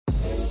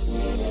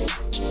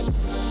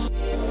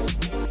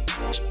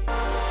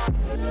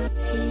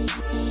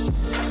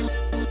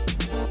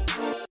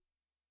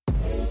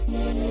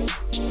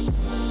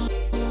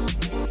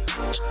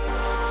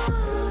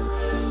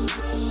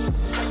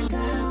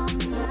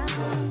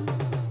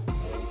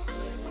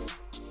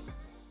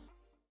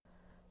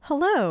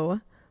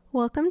Hello.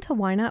 Welcome to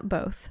Why Not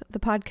Both,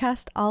 the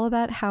podcast all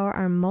about how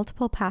our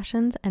multiple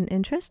passions and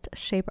interests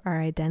shape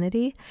our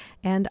identity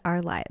and our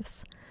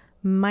lives.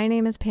 My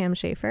name is Pam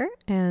Schaefer,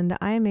 and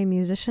I am a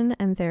musician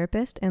and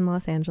therapist in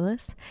Los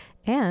Angeles,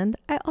 and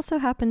I also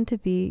happen to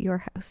be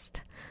your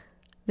host.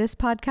 This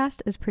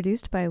podcast is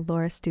produced by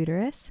Laura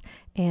Studeris,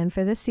 and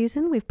for this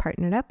season, we've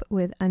partnered up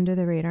with Under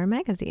the Radar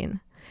magazine.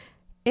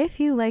 If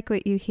you like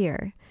what you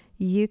hear,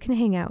 you can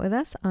hang out with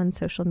us on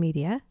social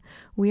media.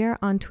 We are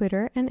on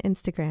Twitter and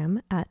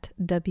Instagram at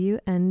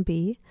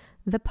WNB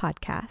the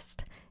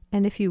podcast.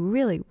 And if you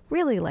really,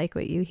 really like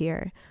what you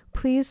hear,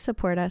 please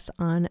support us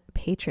on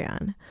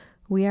Patreon.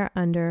 We are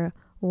under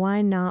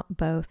Why Not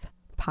Both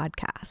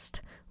podcast.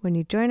 When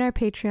you join our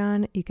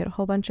Patreon, you get a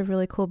whole bunch of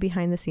really cool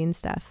behind the scenes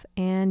stuff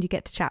and you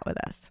get to chat with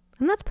us.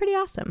 And that's pretty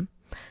awesome.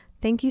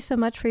 Thank you so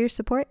much for your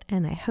support,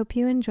 and I hope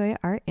you enjoy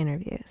our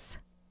interviews.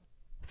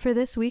 For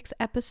this week's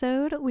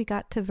episode, we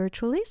got to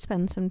virtually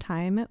spend some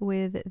time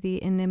with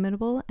the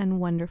inimitable and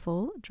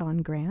wonderful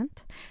John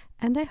Grant,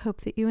 and I hope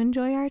that you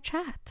enjoy our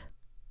chat.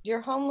 Your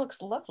home looks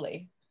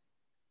lovely.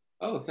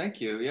 Oh, thank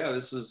you. Yeah,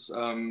 this is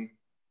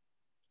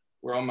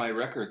where all my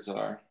records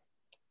are.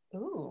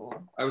 Ooh.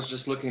 I was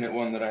just looking at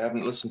one that I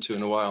haven't listened to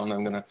in a while, and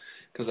I'm going to,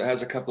 because it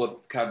has a couple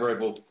of Cabaret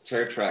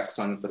Voltaire tracks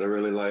on it that I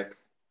really like.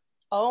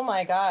 Oh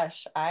my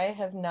gosh, I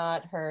have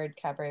not heard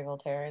Cabaret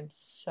Voltaire in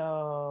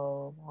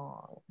so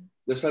long.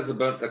 This has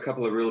about a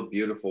couple of real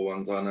beautiful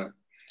ones on it.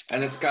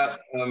 And it's got,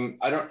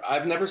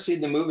 I've never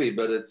seen the movie,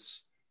 but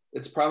it's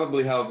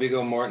probably how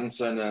Viggo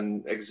Mortensen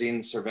and Exene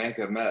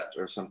Cervenka met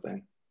or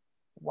something.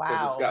 Wow.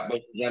 Because it's got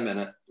both of them in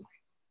it.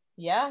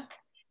 Yeah.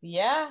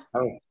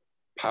 Oh,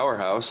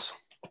 powerhouse.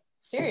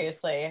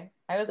 Seriously.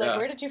 I was like,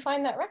 where did you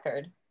find that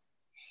record?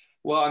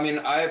 Well, I mean,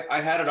 I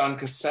had it on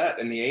cassette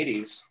in the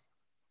 80s.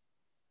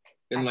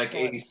 In like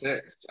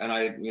 86, and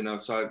I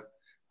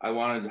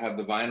wanted to have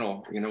the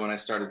vinyl, when I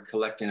started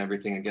collecting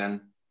everything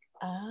again.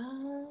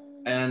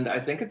 And I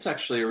think it's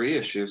actually a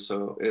reissue,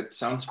 so it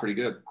sounds pretty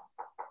good.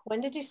 When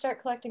did you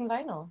start collecting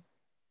vinyl?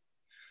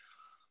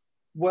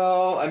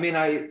 Well, I mean,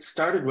 I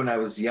started when I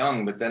was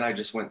young, but then I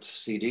just went to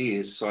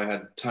CDs, so I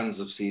had tons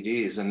of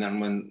CDs. And then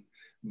when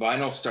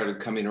vinyl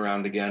started coming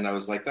around again, I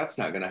was like, that's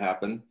not going to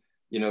happen.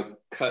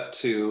 Cut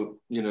to,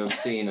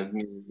 scene of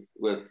me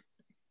with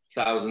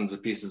thousands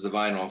of pieces of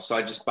vinyl. So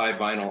I just buy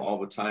vinyl all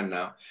the time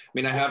now. I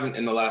mean, I haven't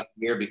in the last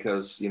year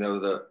because,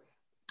 the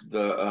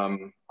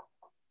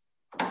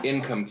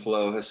income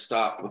flow has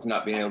stopped with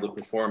not being able to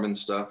perform and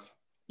stuff.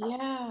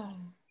 Yeah,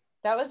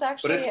 that was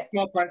actually... But it's a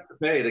small price to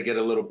pay to get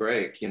a little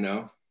break,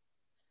 I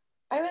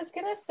was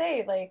going to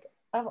say, like,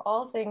 of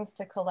all things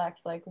to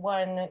collect, like,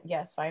 one,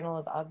 yes, vinyl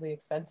is oddly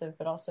expensive,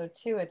 but also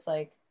two, it's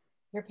like,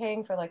 you're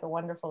paying for like a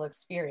wonderful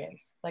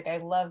experience. Like, I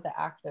love the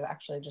act of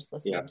actually just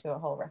listening to a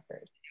whole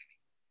record.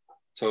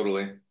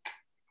 Totally.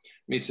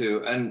 Me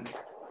too. And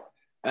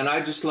I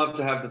just love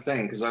to have the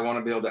thing because I want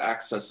to be able to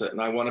access it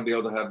and I want to be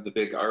able to have the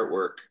big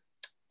artwork.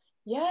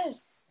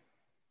 Yes.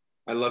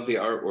 I love the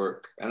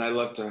artwork and I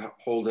love to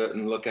hold it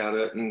and look at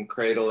it and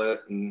cradle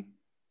it and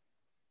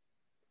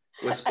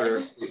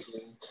whisper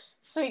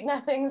sweet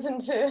nothings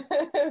into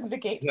the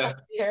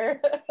gatefold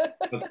here.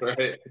 That's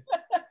right.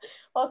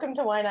 Welcome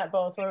to Why Not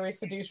Both, where we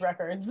seduce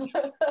records.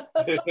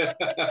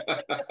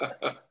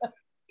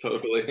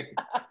 Totally.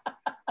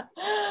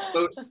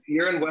 So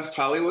you're in West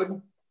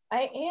Hollywood?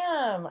 I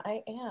am.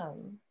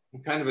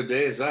 What kind of a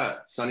day is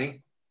that?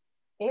 Sunny?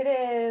 It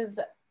is.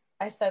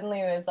 I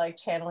suddenly was like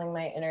channeling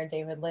my inner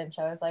David Lynch.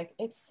 I was like,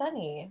 it's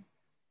sunny,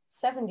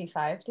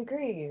 75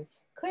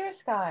 degrees, clear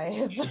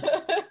skies.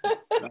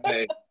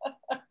 Nice.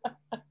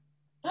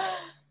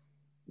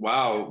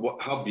 Wow.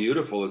 How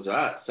beautiful is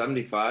that?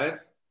 75?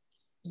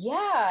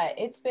 Yeah,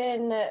 it's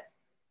been...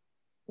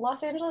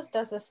 Los Angeles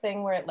does this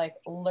thing where it like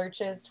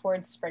lurches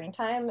towards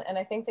springtime. And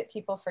I think that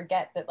people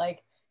forget that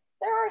like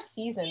there are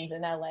seasons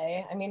in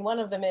LA. I mean, one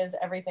of them is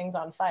everything's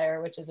on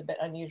fire, which is a bit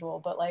unusual,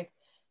 but like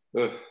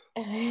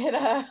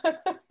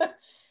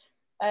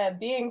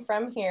being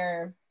from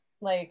here,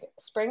 like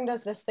spring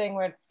does this thing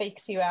where it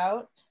fakes you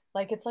out.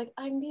 Like, it's like,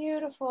 I'm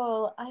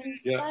beautiful, I'm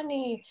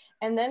sunny.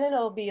 And then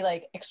it'll be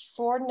like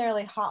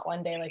extraordinarily hot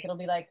one day. Like it'll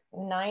be like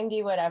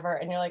 90, whatever.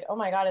 And you're like, oh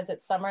my God, is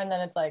it summer? And then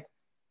it's like,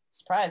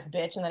 surprise,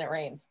 bitch, and then it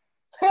rains.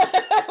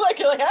 Like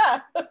you're like,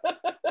 ah.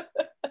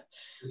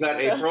 Is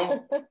that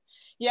April?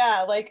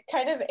 Yeah, like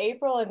kind of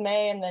April and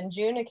May, and then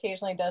June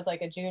occasionally does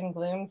like a June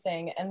gloom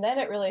thing, and then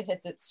it really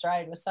hits its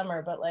stride with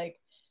summer. But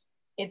like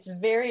it's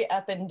very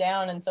up and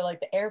down, and so like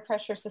the air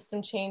pressure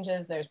system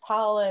changes, there's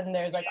pollen,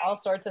 there's like all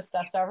sorts of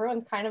stuff, so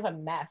everyone's kind of a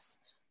mess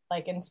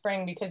like in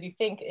spring because you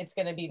think it's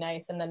going to be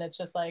nice, and then it's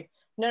just like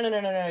no,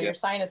 your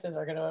sinuses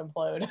are going to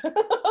implode.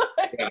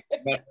 Yeah,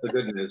 that's the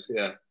good news.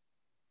 Yeah.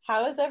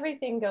 How is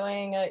everything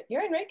going?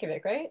 You're in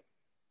Reykjavik, right?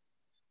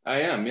 I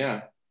am,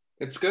 yeah.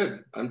 It's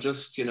good. I'm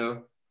just,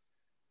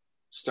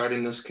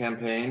 starting this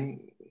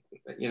campaign,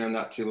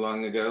 not too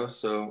long ago.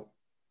 So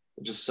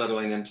just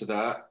settling into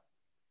that.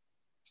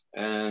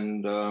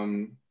 And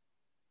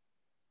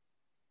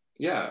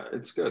yeah,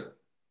 it's good.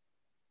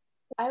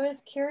 I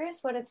was curious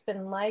what it's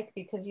been like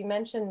because you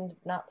mentioned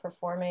not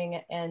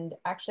performing, and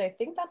actually, I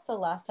think that's the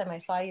last time I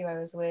saw you. I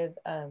was with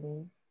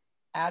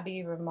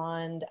Abby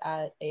Ramond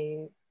at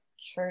a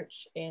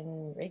church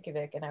in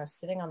Reykjavik, and I was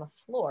sitting on the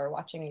floor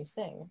watching you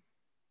sing.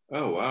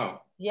 Oh,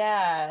 wow.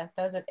 Yeah,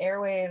 that was at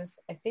Airwaves,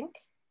 I think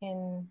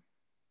in,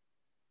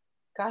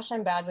 gosh,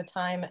 I'm bad with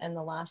time, and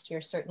the last year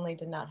certainly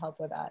did not help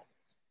with that.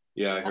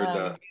 Yeah, I heard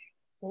that.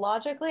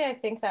 Logically, I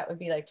think that would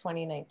be like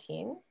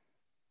 2019.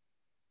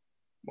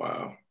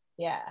 Wow.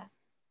 Yeah.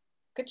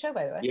 Good show,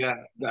 by the way. Yeah,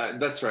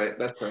 that's right.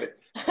 That's right.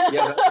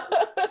 Yeah,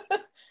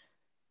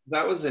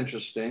 that was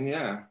interesting.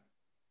 Yeah.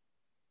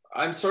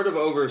 I'm sort of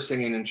over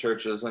singing in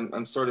churches.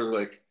 I'm sort of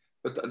like,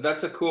 but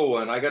that's a cool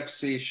one. I got to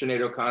see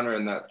Sinead O'Connor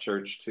in that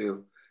church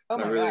too. Oh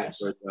And my I really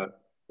gosh. enjoyed that.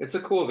 It's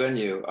a cool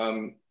venue.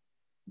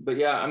 But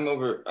yeah, I'm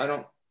over, I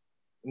don't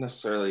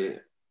necessarily,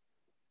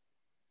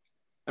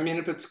 I mean,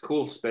 if it's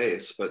cool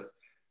space, but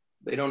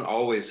they don't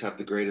always have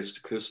the greatest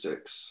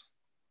acoustics.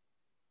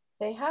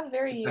 They have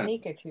very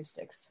unique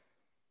acoustics.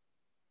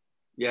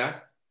 Yeah.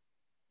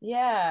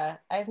 Yeah,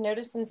 I've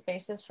noticed in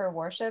spaces for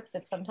worship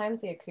that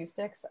sometimes the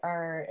acoustics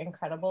are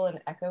incredible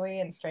and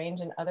echoey and strange,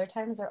 and other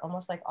times they're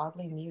almost like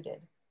oddly muted.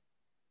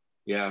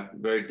 Yeah,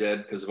 very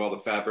dead because of all the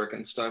fabric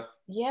and stuff.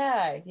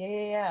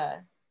 Yeah.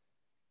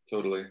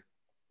 Totally.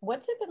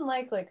 What's it been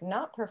like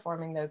not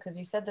performing though? Because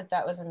you said that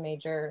that was a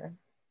major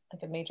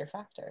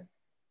factor.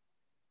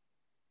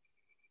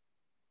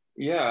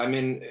 Yeah, I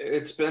mean,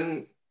 it's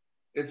been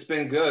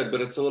good, but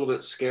it's a little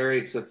bit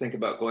scary to think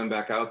about going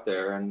back out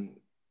there. And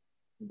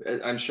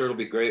I'm sure it'll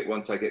be great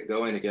once I get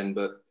going again,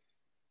 but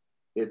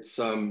it's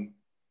I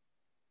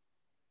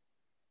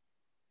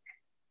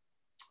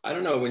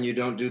don't know, when you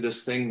don't do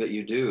this thing that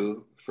you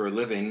do for a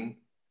living,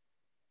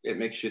 it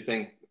makes you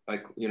think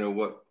like, you know,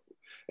 what,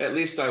 at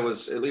least I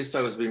was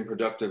being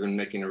productive in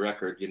making a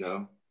record, you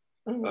know.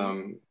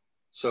 Mm-hmm.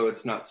 So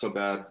it's not so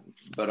bad,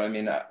 but I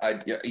mean,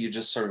 you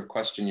just sort of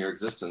question your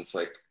existence,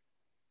 like,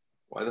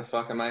 why the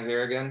fuck am I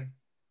here again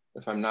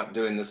if I'm not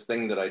doing this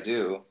thing that I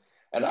do?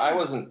 And Yeah.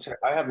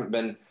 I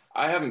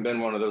haven't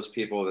been one of those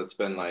people that's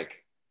been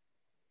like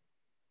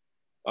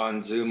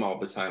on Zoom all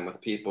the time with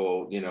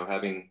people, you know,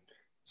 having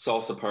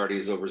salsa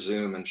parties over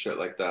Zoom and shit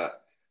like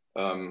that.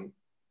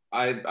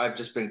 I've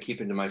just been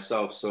keeping to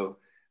myself. So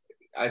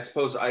I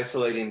suppose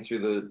isolating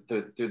through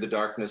the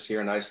darkness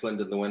here in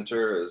Iceland in the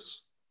winter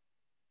is,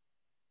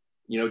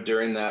 you know,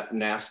 during that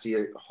nasty,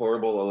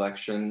 horrible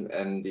election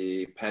and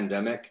the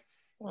pandemic,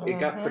 it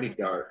got pretty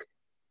dark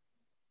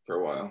for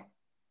a while.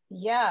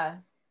 Yeah.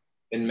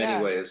 In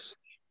many ways.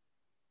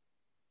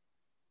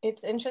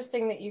 It's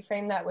interesting that you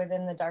frame that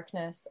within the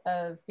darkness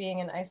of being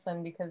in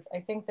Iceland, because I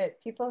think that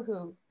people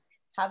who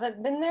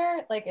haven't been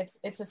there, like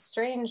it's a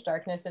strange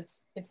darkness.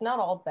 It's not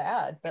all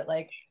bad, but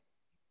like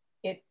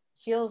it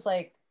feels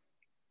like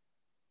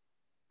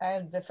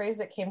the phrase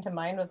that came to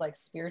mind was like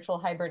spiritual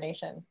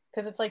hibernation,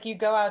 because it's like you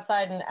go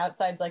outside and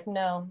outside's like,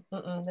 no,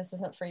 this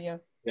isn't for you.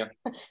 Yeah,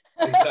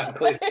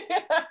 exactly.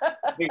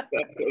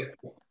 Exactly.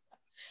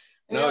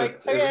 No,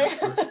 like, okay.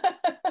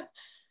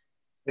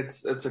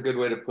 It's a good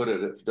way to put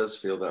it. It does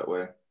feel that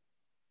way.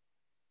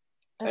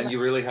 And you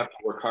really have to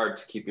work hard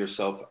to keep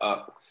yourself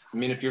up. I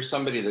mean, if you're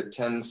somebody that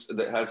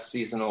has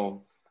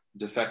seasonal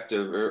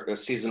defective or a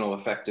seasonal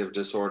affective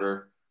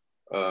disorder,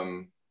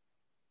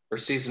 or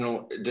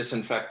seasonal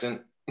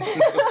disinfectant.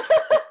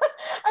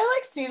 I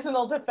like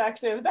seasonal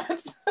defective.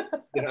 That's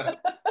yeah,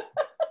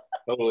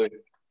 totally.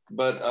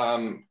 But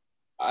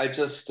I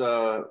just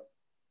I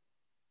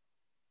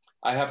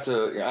have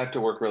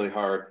to work really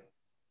hard.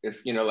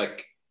 If you know,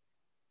 like,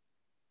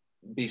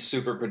 be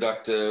super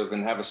productive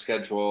and have a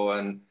schedule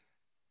and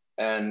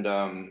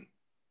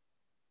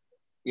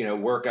you know,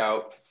 work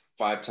out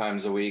 5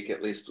 times a week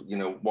at least, you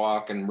know,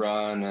 walk and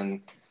run.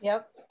 And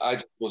yep.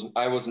 I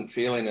wasn't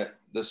feeling it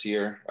this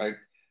year.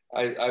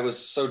 I was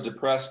so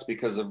depressed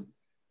because of,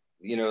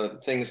 you know,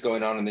 things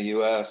going on in the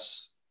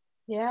US.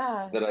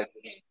 Yeah.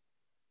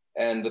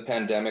 And the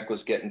pandemic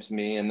was getting to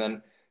me. And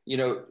then, you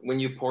know, when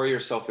you pour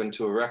yourself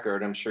into a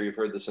record, I'm sure you've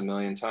heard this a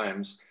million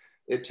times,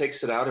 it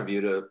takes it out of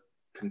you to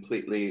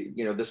completely,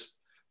 you know, this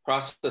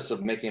process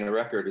of making a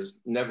record is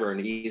never an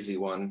easy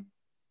one.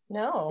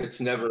 No. It's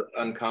never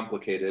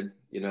uncomplicated,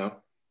 you know.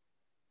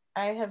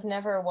 I have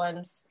never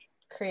once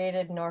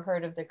created nor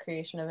heard of the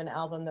creation of an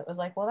album that was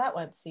like, well, that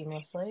went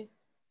seamlessly.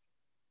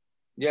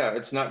 Yeah,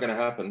 it's not going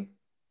to happen.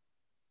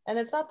 And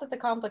it's not that the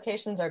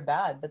complications are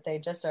bad, but they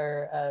just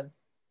are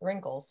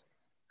wrinkles.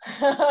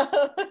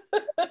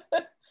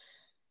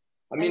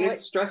 I mean,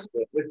 it's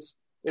stressful.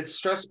 It's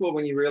stressful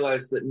when you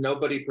realize that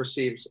nobody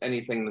perceives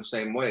anything the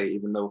same way,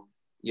 even though,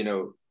 you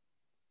know,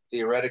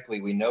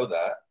 theoretically we know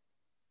that.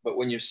 But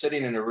when you're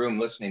sitting in a room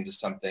listening to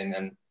something,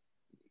 and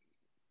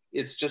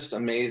it's just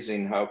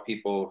amazing how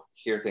people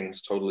hear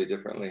things totally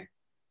differently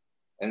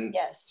and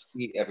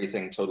see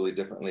everything totally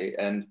differently.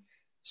 And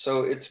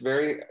so it's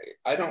very,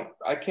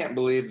 I can't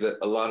believe that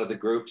a lot of the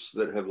groups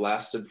that have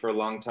lasted for a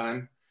long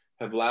time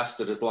have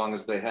lasted as long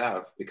as they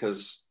have,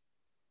 because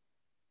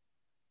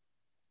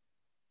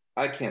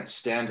I can't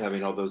stand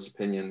having all those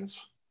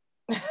opinions.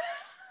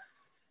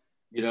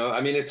 You know,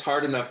 I mean, it's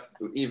hard enough,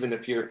 even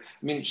if you're,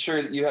 I mean, sure,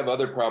 you have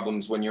other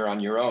problems when you're on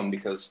your own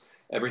because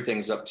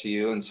everything's up to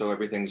you. And so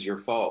everything's your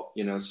fault,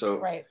 you know, so,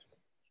 Right.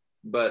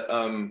 But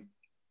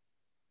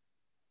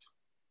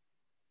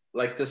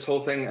like this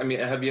whole thing, I mean,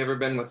 have you ever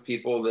been with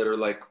people that are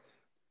like,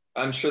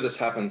 I'm sure this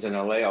happens in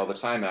LA all the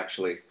time,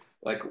 actually.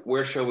 Like,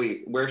 where shall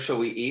we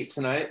eat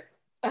tonight?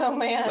 Oh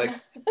man. Like,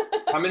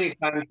 how many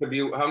times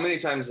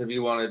have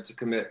you wanted to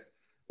commit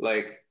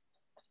like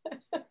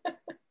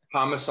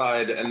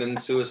homicide and then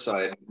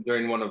suicide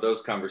during one of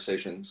those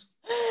conversations?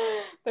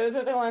 Those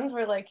are the ones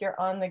where like you're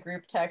on the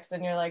group text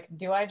and you're like,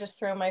 do I just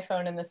throw my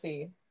phone in the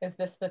sea? Is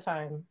this the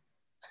time?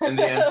 And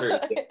the answer is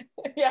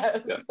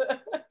yes. Yeah.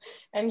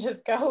 And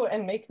just go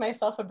and make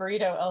myself a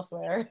burrito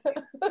elsewhere.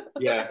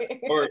 Yeah.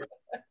 Or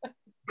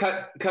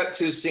cut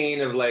to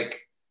scene of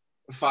like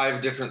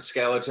 5 different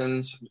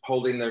skeletons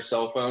holding their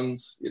cell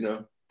phones, you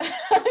know.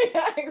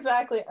 Yeah,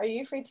 exactly. Are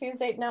you free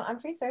Tuesday? No, I'm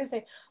free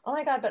Thursday. Oh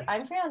my God, but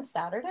I'm free on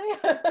Saturday.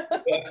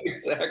 Yeah,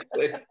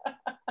 exactly.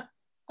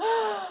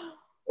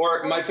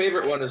 Or my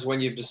favorite one is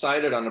when you've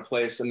decided on a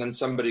place and then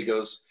somebody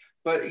goes,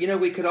 but you know,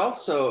 we could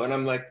also, and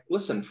I'm like,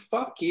 listen,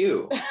 fuck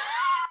you.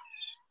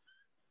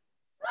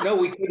 No,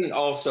 we couldn't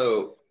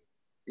also,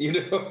 you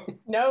know.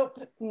 Nope.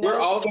 We're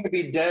all going to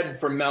be dead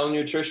from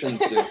malnutrition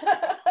soon.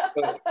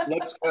 So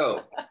let's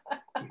go.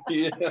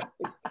 Yeah.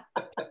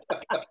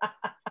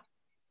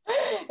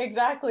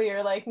 Exactly.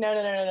 You're like,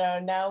 no.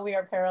 Now we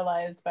are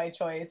paralyzed by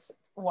choice.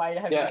 Why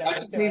have you done I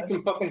just need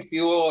some fucking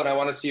fuel and I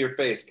want to see your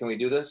face. Can we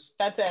do this?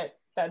 That's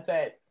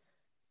it.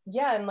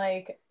 Yeah, and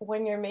like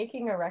when you're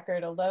making a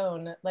record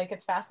alone, like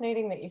it's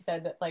fascinating that you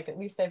said like at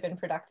least I've been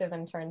productive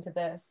and turned to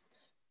this.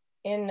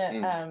 In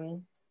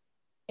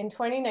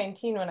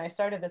 2019, when I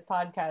started this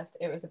podcast,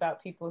 it was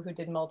about people who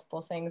did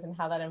multiple things and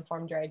how that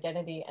informed your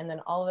identity. And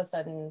then all of a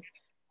sudden,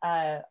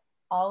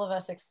 all of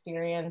us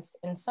experienced,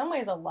 in some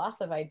ways, a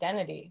loss of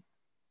identity.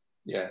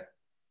 Yeah.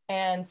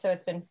 And so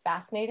it's been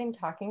fascinating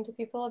talking to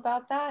people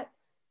about that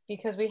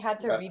because we had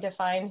to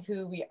redefine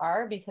who we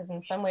are, because in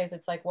some ways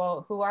it's like,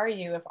 well, who are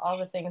you if all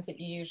the things that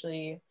you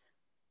usually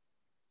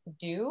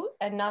do,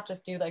 and not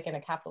just do like in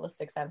a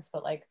capitalistic sense,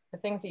 but like the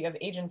things that you have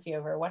agency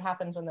over, what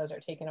happens when those are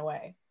taken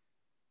away?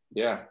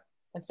 Yeah.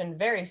 It's been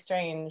very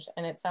strange.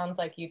 And it sounds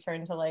like you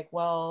turn to like,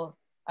 well,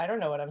 I don't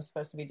know what I'm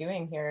supposed to be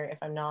doing here if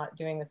I'm not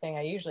doing the thing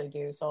I usually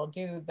do. So I'll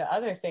do the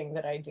other thing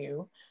that I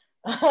do.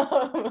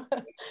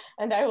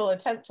 And I will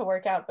attempt to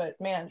work out. But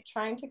man,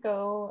 trying to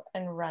go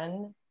and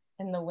run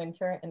in the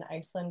winter in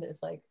Iceland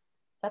is like,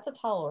 that's a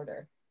tall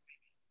order.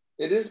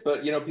 It is,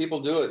 but you know, people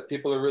do it.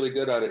 People are really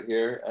good at it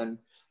here. And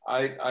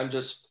I'm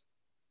just,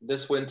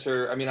 this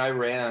winter, I mean, I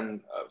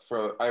ran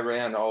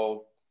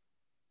all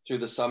through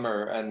the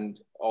summer and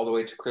all the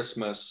way to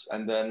Christmas.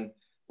 And then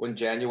when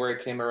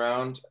January came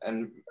around,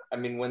 and I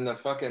mean, when the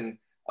fucking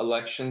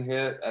election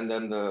hit and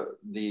then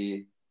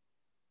the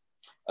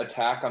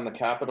attack on the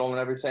Capitol and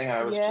everything,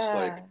 I was just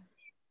like,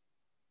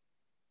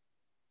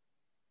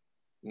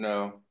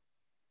 no.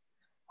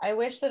 I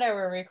wish that I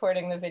were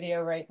recording the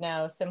video right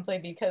now, simply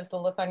because the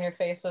look on your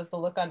face was the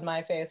look on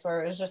my face,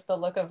 where it was just the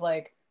look of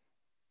like,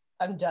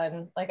 I'm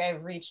done. Like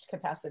I've reached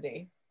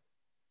capacity.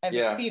 I've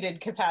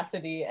exceeded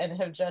capacity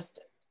and have just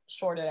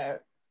shorted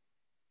out.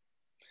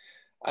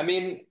 I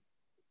mean,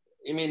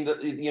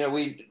 you know,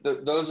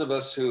 those of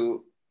us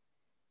who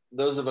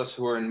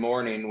were in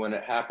mourning when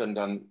it happened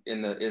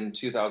in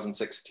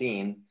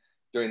 2016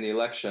 during the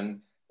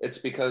election, it's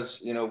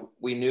because, you know,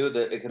 we knew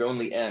that it could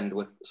only end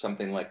with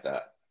something like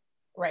that.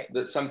 Right.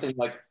 That something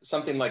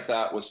like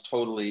that was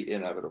totally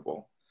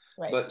inevitable.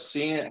 Right. But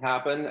seeing it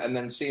happen and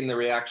then seeing the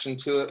reaction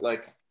to it,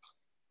 like,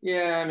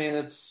 yeah, I mean,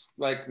 it's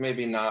like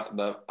maybe not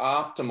the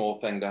optimal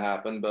thing to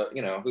happen, but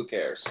you know, who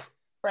cares?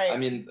 Right. I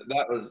mean,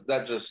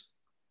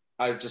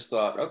 I just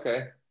thought,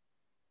 okay,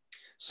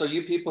 so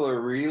you people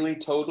are really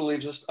totally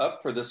just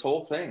up for this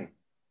whole thing.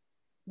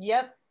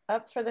 Yep,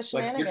 up for the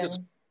shenanigans.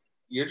 Like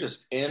you're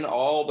just in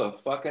all the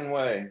fucking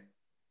way.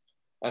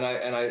 And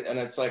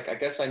it's like, I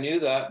guess I knew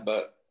that,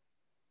 but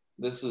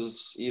this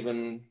is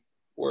even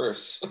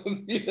worse,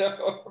 you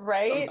know?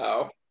 Right?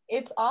 Somehow.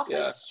 It's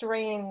awfully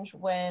strange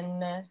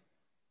when,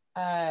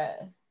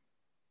 I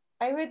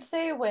would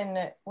say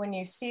when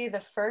you see the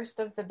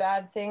first of the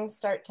bad things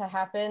start to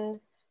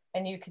happen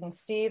and you can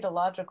see the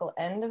logical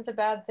end of the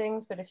bad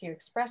things, but if you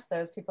express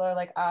those, people are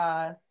like,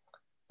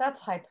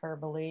 that's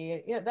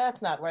hyperbole. Yeah,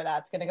 that's not where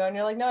that's going to go. And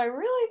you're like, no, I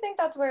really think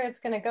that's where it's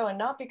going to go. And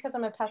not because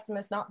I'm a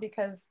pessimist, not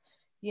because,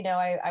 you know,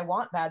 I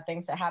want bad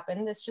things to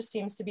happen. This just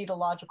seems to be the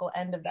logical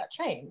end of that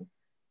train.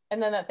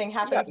 And then that thing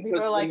happens and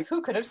people are like,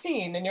 who could have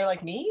seen? And you're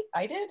like, me?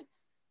 I did?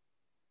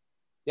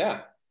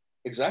 Yeah,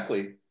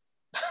 exactly.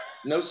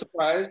 No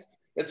surprise.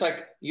 It's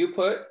like you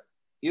put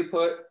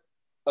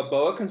a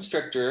boa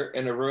constrictor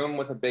in a room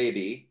with a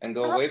baby and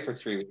go away for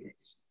 3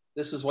 weeks.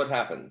 This is what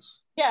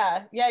happens.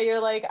 Yeah,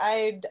 you're like,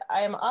 I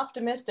am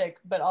optimistic,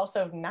 but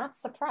also not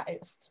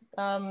surprised.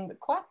 Yeah,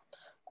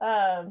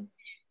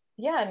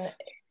 and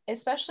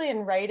especially in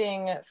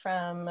writing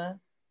from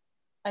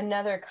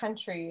another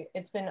country,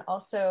 it's been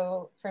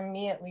also, for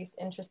me at least,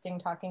 interesting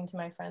talking to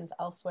my friends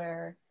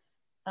elsewhere,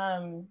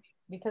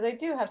 because I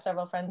do have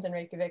several friends in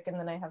Reykjavik, and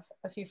then I have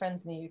a few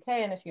friends in the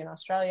UK and a few in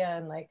Australia,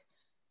 and like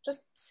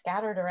just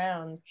scattered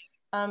around.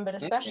 But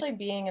especially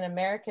being an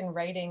American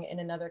writing in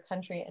another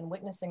country and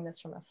witnessing this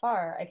from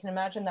afar, I can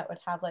imagine that would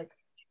have like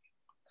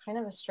kind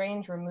of a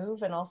strange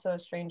remove and also a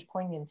strange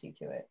poignancy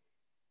to it.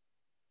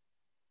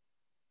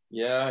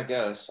 Yeah, I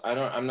guess.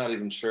 I'm not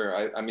even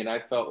sure. I mean, I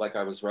felt like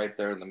I was right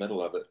there in the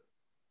middle of it.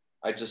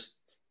 I just,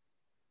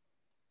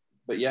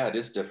 but yeah, it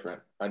is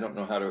different. I don't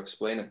know how to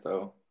explain it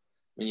though.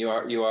 I mean,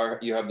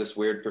 you have this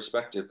weird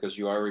perspective because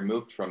you are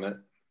removed from it.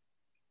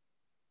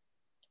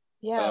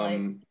 Yeah,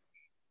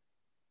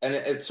 and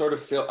it sort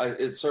of felt,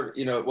 it sort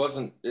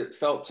of, it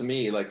felt to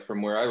me like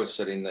from where I was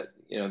sitting that,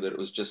 that it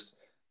was just,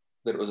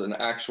 that it was an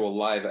actual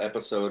live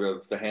episode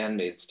of The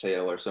Handmaid's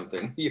Tale or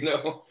something,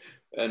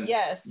 and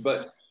yes,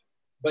 but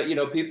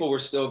people were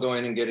still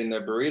going and getting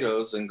their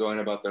burritos and going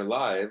about their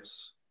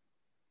lives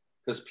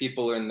because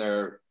people in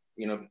their,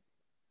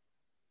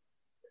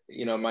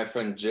 my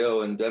friend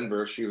Jill in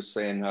Denver, she was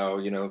saying how,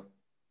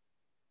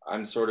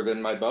 I'm sort of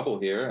in my bubble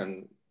here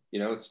and,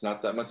 it's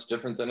not that much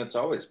different than it's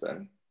always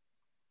been.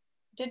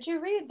 Did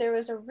you read, there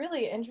was a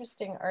really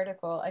interesting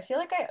article. I feel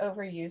like I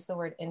overuse the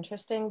word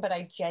interesting, but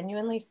I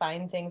genuinely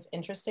find things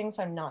interesting,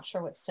 so I'm not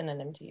sure what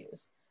synonym to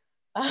use.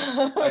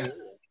 I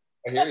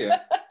hear you.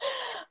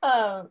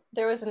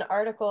 There was an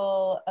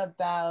article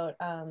about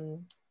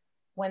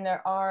when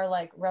there are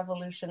like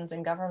revolutions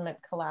and government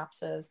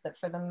collapses, that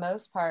for the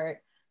most part,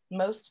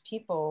 most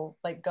people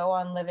like go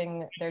on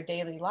living their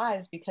daily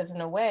lives because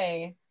in a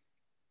way,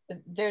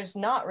 there's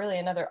not really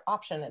another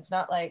option. It's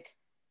not like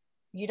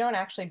you don't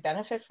actually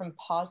benefit from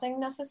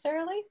pausing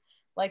necessarily.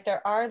 Like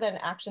there are then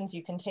actions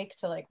you can take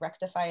to like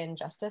rectify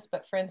injustice.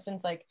 But for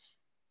instance, like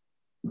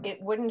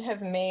it wouldn't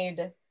have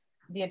made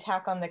the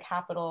attack on the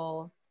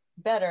Capitol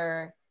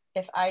better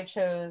if I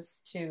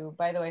chose to,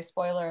 by the way,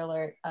 spoiler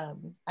alert,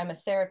 I'm a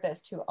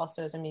therapist who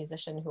also is a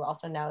musician who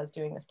also now is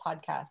doing this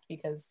podcast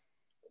because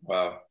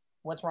wow,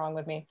 what's wrong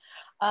with me?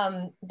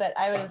 But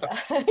I was,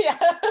 yeah.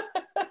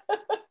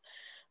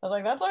 I was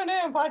like, that's why I'm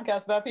doing a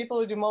podcast about people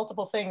who do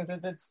multiple things.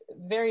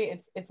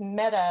 It's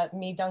meta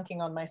me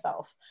dunking on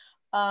myself.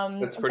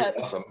 That's pretty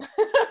awesome.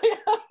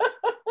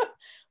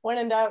 When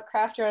in doubt,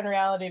 craft your own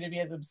reality to be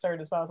as absurd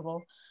as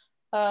possible.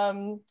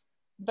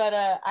 But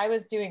I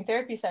was doing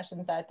therapy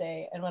sessions that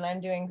day. And when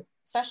I'm doing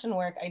session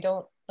work, I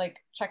don't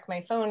like check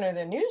my phone or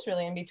the news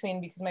really in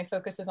between because my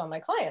focus is on my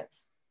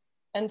clients.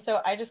 And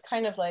so I just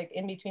kind of like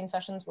in between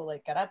sessions will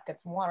like get up, get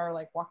some water,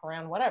 like walk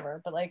around,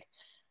 whatever. But like,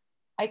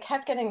 I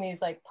kept getting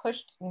these like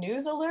pushed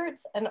news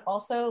alerts, and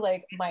also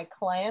like my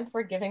clients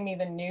were giving me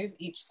the news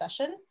each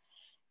session.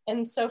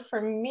 And so for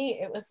me,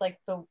 it was like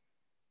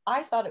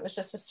I thought it was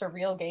just a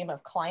surreal game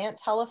of client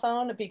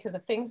telephone because the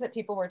things that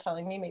people were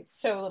telling me made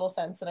so little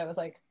sense that I was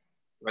like,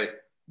 right,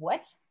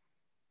 what?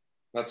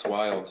 That's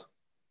wild.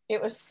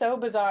 It was so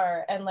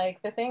bizarre. And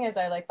like the thing is,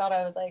 I like thought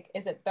I was like,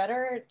 is it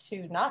better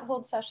to not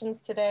hold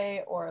sessions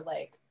today or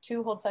like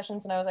to hold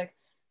sessions? And I was like,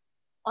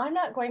 I'm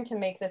not going to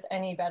make this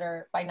any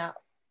better by not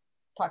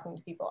talking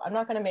to people. I'm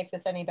not going to make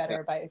this any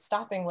better by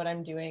stopping what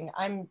I'm doing.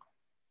 I'm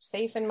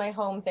safe in my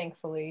home,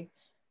 thankfully.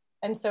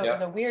 And so it was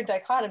a weird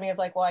dichotomy of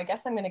like, well, I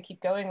guess I'm going to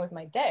keep going with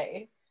my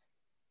day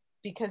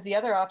because the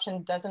other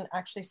option doesn't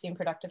actually seem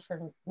productive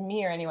for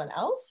me or anyone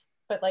else.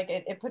 But like,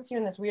 it puts you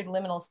in this weird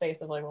liminal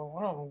space of like,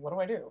 well, what do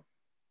I do?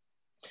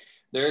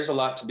 There is a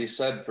lot to be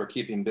said for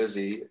keeping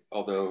busy,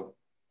 although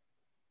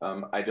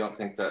I don't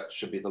think that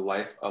should be a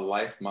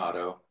life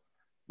motto,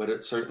 but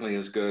it certainly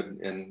is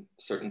good in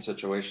certain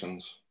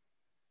situations.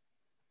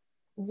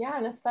 Yeah,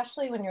 and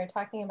especially when you're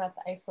talking about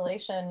the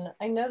isolation,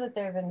 I know that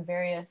there have been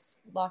various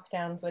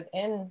lockdowns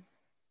within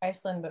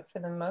Iceland, but for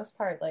the most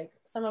part, like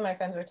some of my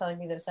friends were telling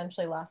me that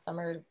essentially last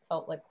summer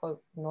felt like,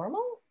 quote,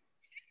 normal,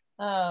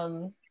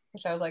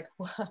 which I was like,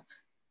 well,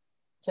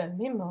 tell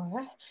me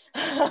more.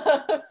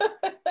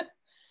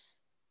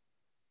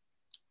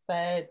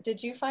 But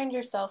did you find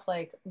yourself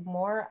like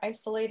more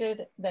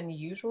isolated than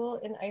usual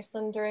in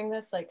Iceland during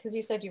this? Like, because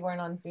you said you weren't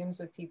on Zooms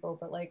with people,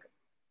 but like,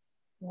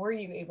 were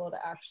you able to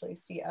actually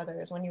see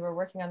others when you were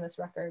working on this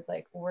record?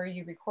 Like, were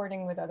you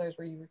recording with others?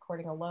 Were you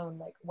recording alone?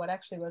 Like, what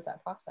actually was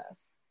that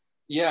process?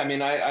 Yeah, I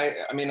mean,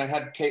 I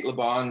had Kate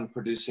LeBon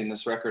producing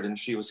this record, and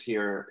she was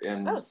here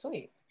in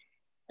sweet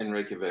in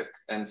Reykjavik,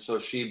 and so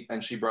she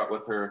brought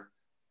with her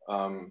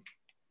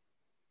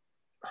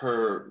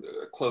her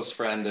close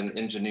friend and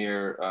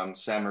engineer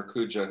Samer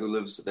Kuja, who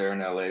lives there in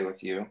LA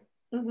with you.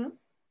 Mm-hmm.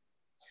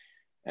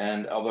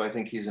 And although I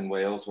think he's in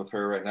Wales with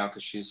her right now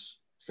because she's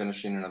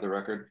finishing another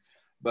record.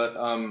 But,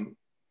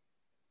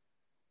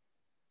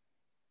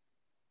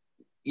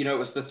 it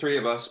was the three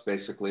of us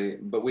basically,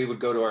 but we would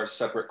go to our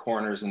separate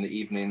corners in the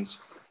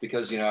evenings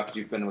because, after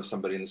you've been with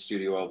somebody in the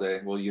studio all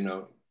day, well, you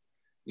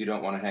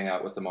don't want to hang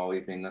out with them all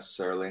evening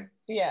necessarily.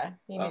 Yeah,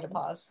 you need a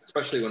pause.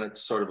 Especially when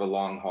it's sort of a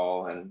long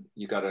haul and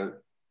you got to,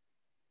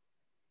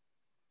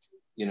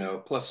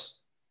 plus,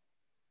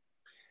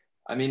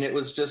 I mean, it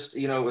was just,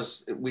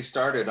 we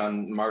started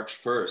on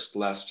March 1st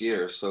last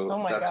year. So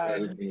Oh my that's God.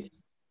 when everything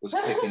was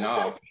kicking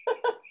off.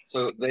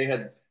 So they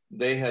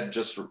had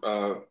just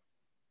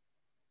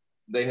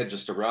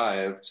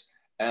arrived,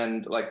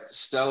 and like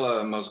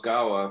Stella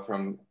Mozgawa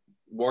from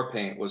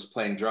Warpaint was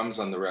playing drums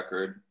on the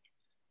record,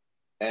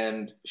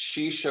 and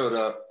she showed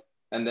up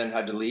and then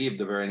had to leave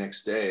the very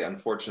next day,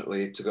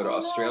 unfortunately, to go to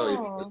Australia.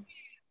 No.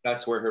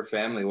 That's where her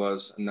family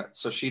was, and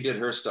so she did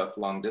her stuff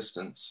long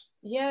distance.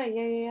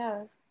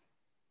 Yeah.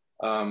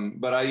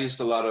 But I used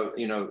a lot of,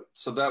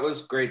 so that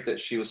was great that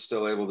she was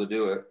still able to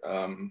do it.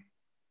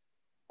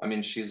 I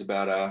mean, she's a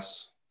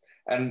badass.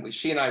 And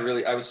she and I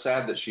was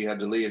sad that she had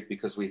to leave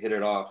because we hit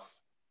it off,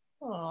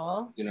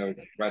 Aww.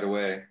 Right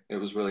away. It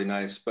was really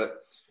nice.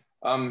 But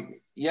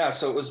yeah,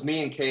 so it was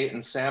me and Kate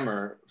and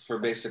Sammer for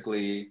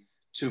basically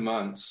 2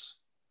 months.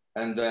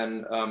 And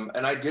then,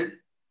 and I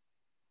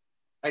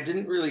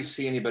didn't really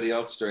see anybody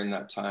else during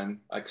that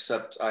time,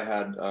 except I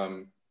had,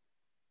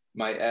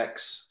 my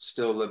ex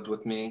still lived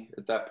with me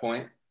at that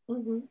point.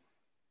 Mm-hmm.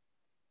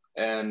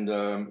 And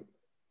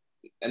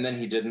then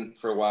he didn't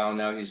for a while.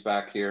 Now he's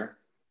back here.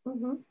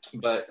 Mm-hmm.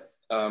 But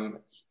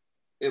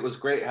it was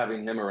great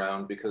having him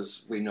around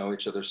because we know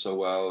each other so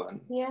well. And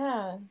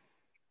yeah.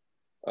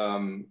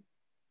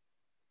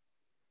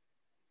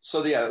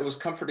 So yeah, it was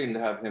comforting to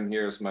have him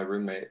here as my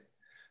roommate.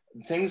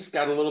 Things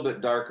got a little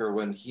bit darker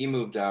when he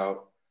moved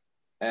out,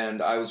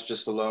 and I was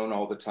just alone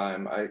all the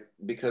time.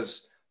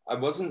 Because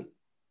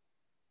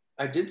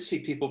I did see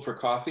people for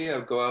coffee. I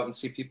would go out and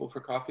see people for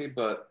coffee,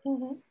 but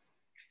mm-hmm.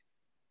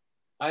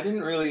 I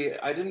didn't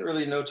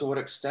really know to what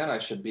extent I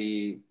should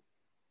be.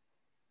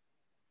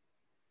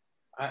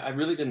 I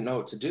really didn't know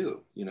what to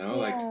do,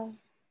 like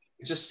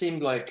it just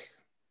seemed like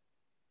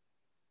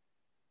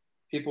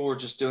people were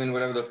just doing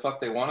whatever the fuck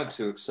they wanted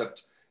to,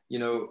 except,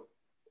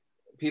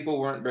 people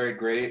weren't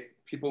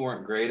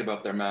great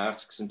about their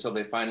masks until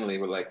they finally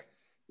were like,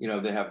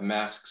 they have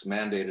masks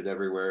mandated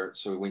everywhere.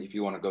 So if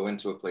you want to go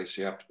into a place,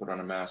 you have to put on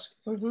a mask.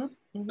 Mm-hmm.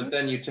 Mm-hmm. But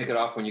then you take it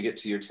off when you get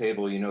to your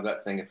table,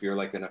 that thing, if you're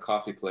like in a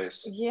coffee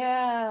place.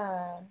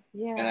 Yeah.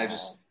 And I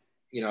just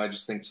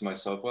think to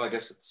myself, well, I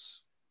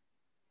guess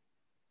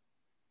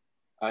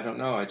I don't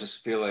know. I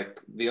just feel like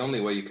the only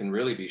way you can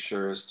really be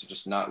sure is to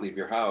just not leave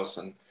your house.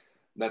 And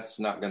that's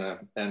not going to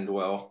end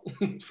well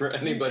for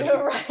anybody.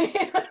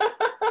 Right.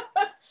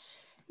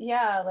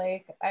 Yeah,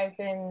 like I've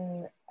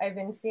been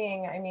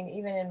seeing, I mean,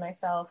 even in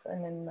myself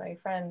and in my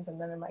friends and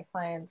then in my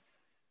clients,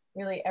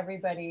 really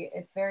everybody,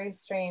 it's very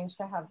strange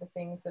to have the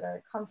things that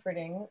are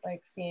comforting,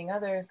 like seeing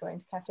others, going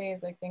to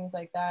cafes, like things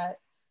like that,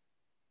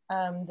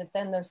 that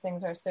then those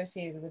things are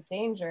associated with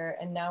danger.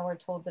 And now we're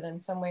told that in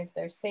some ways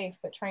they're safe,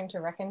 but trying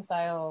to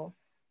reconcile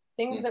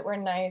things that were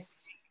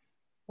nice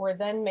were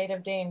then made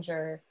of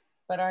danger,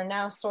 but are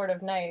now sort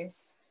of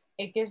nice.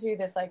 It gives you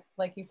this,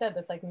 like you said,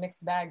 this like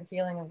mixed bag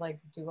feeling of like,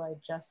 do I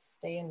just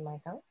stay in my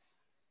house?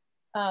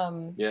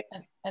 And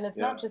it's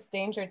not just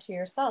danger to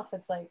yourself.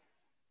 It's like,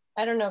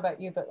 I don't know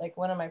about you, but like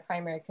one of my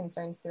primary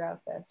concerns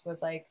throughout this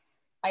was like,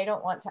 I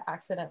don't want to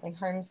accidentally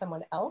harm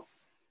someone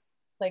else,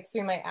 like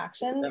through my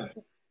actions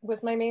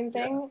was my main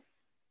thing.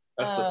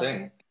 That's the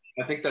thing.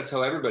 I think that's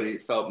how everybody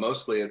felt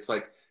mostly. It's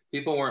like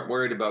people weren't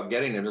worried about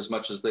getting it as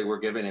much as they were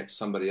giving it to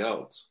somebody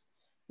else.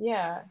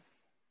 Yeah.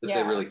 That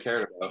they really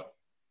cared about.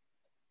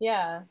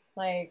 Yeah,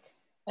 like,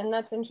 and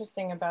that's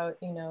interesting about,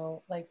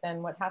 like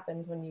then what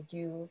happens when you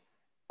do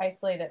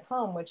isolate at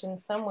home, which in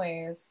some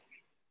ways,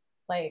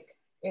 like,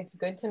 it's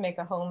good to make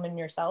a home in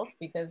yourself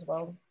because,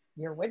 well,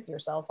 you're with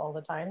yourself all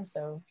the time,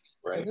 so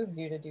it behooves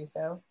you to do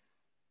so.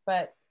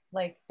 But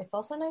like, it's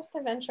also nice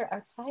to venture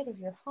outside of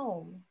your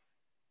home.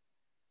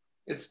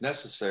 It's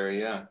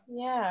necessary, yeah.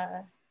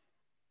 Yeah.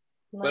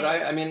 But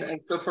I mean,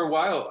 and so for a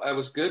while I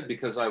was good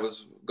because I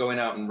was going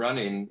out and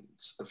running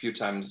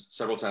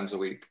several times a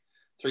week.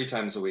 3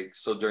 times a week.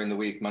 So during the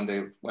week,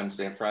 Monday,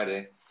 Wednesday, and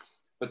Friday.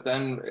 But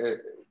then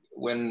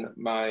when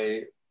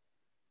my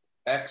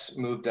ex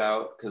moved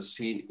out, because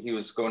he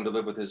was going to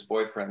live with his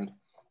boyfriend,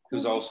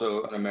 who's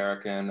also an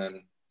American.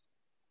 And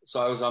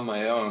so I was on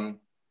my own.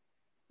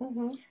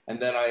 Mm-hmm. And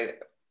then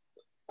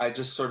I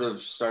just sort of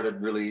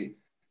started really,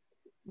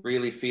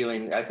 really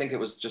feeling, I think it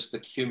was just the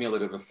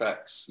cumulative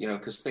effects,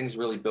 because things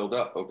really build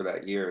up over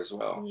that year as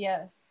well.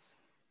 Yes.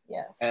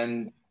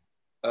 And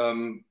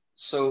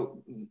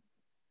so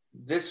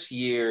this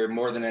year,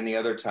 more than any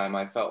other time,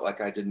 I felt like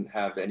I didn't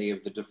have any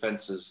of the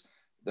defenses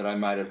that I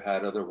might have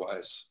had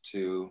otherwise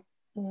to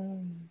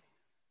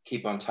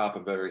keep on top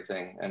of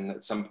everything. And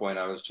at some point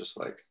I was just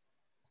like,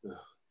 ugh.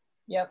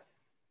 Yep.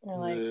 You're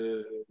like,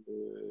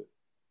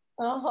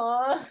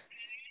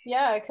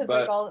 yeah, because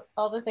like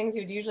all the things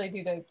you'd usually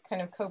do to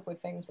kind of cope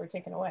with things were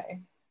taken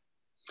away.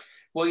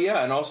 Well,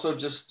 yeah, and also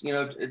just,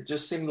 it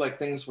just seemed like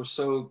things were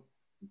so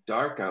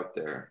dark out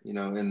there,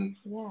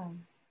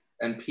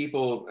 and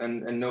people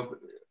and no,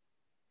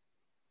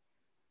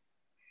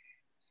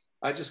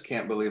 I just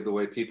can't believe the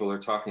way people are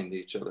talking to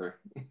each other.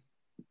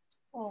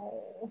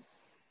 Oh.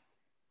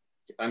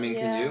 I mean,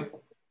 can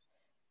you?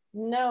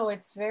 No,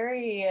 it's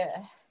very,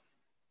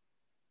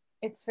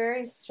 it's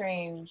very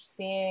strange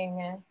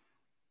seeing,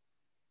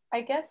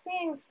 I guess,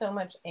 seeing so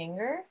much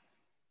anger.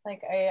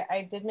 Like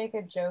I did make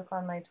a joke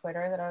on my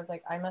Twitter that I was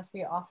like, I must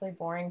be awfully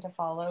boring to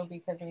follow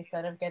because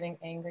instead of getting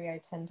angry, I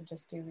tend to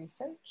just do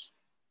research.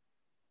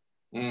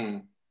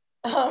 Mm,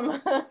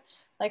 Um,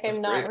 like that's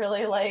I'm not great.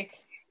 really like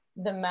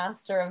the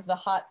master of the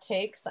hot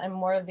takes. I'm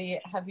more the,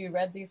 have you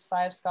read these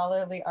 5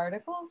 scholarly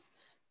articles?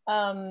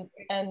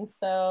 And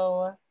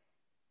so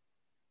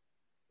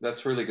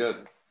That's really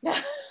good.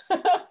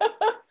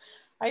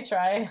 I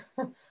try.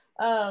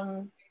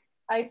 Um,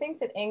 I think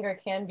that anger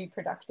can be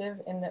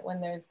productive in that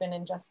when there's been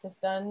injustice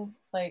done,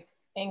 like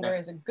anger Yeah.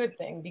 is a good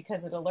thing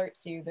because it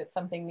alerts you that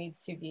something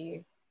needs to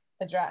be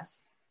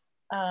addressed.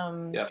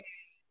 Um, Yeah.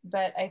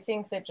 but I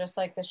think that just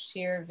like the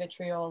sheer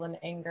vitriol and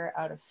anger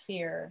out of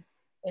fear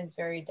is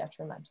very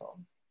detrimental.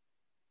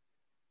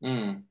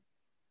 Mm,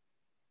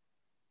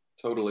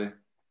 totally.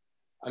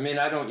 I mean,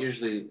 I don't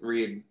usually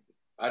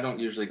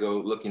go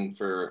looking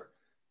for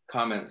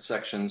comment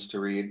sections to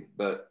read,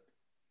 but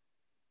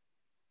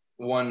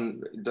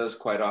one does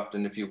quite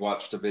often if you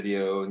watched a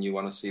video and you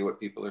want to see what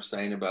people are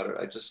saying about it.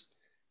 I just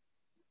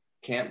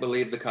can't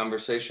believe the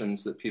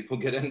conversations that people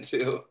get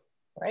into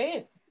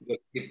Right.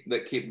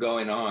 that keep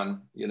going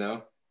on, you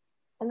know?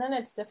 And then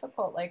it's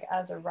difficult, like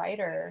as a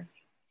writer,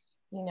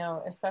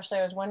 especially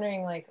I was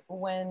wondering like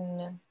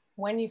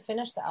when you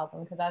finish the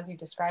album, because as you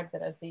described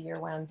it as the year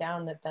wound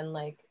down, that then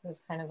like it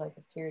was kind of like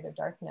this period of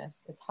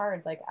darkness. It's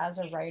hard, like as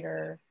a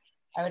writer,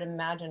 I would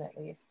imagine at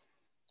least,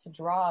 to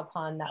draw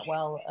upon that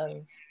well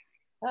of,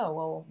 oh,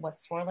 well,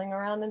 what's swirling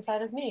around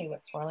inside of me?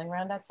 What's swirling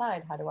around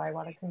outside? How do I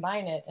want to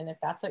combine it? And if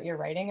that's what you're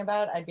writing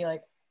about, I'd be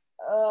like,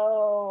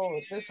 oh,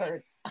 this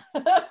hurts.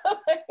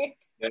 Like,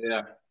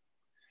 Yeah.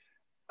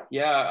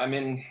 Yeah. I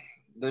mean,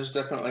 there's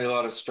definitely a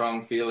lot of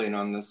strong feeling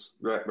on this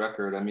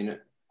record. I mean,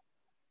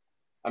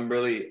 I'm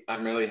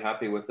really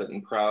happy with it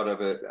and proud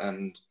of it.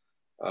 And,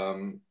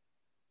 um,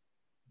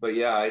 but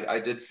yeah, I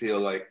did feel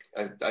like,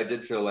 I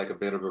did feel like a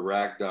bit of a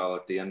rag doll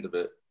at the end of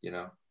it, you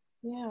know?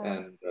 yeah.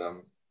 And,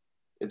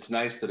 it's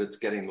nice that it's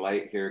getting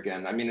light here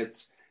again. I mean,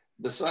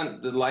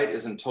 the light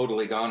isn't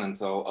totally gone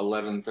until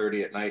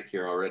 11:30 at night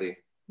here already.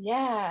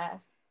 Yeah.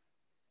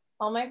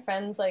 All my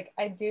friends, like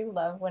I do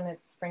love when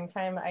it's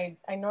springtime. I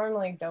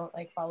normally don't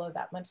like follow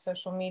that much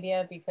social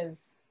media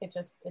because it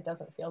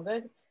doesn't feel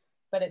good,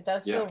 but it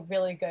does Yeah. feel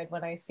really good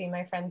when I see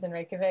my friends in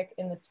Reykjavik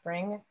in the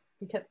spring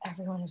because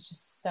everyone is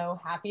just so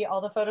happy.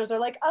 All the photos are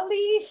like a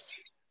leaf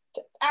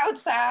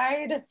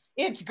outside,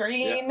 it's Yeah.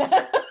 green.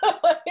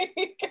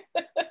 like,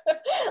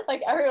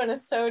 like everyone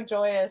is so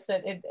joyous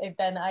that it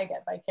then I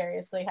get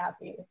vicariously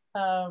happy.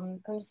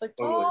 I'm just like,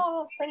 Totally.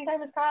 oh,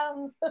 springtime has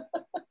come.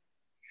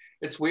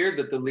 It's weird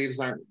that the leaves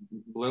aren't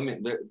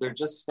blooming. They're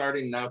just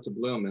starting now to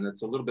bloom, and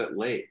it's a little bit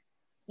late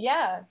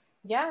Yeah,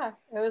 yeah,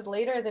 it was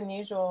later than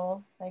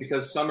usual. Like,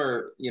 because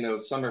summer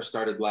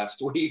started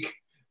last week,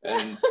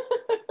 and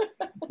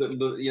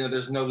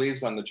there's no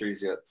leaves on the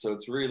trees yet, so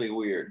it's really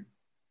weird.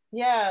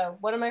 yeah,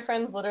 one of my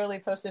friends literally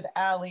posted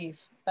a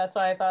leaf. That's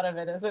why I thought of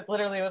it, as it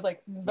literally was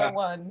like the Yeah.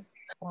 one.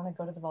 I want to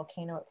go to the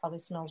volcano. It probably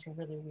smells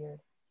really weird.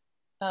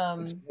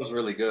 It smells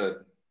really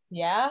good.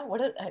 Yeah.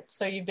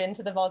 So you've been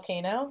to the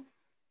volcano?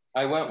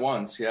 I went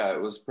once. Yeah, it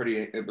was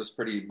pretty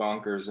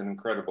bonkers and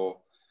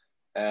incredible,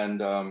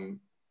 and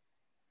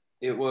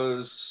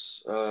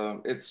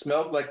it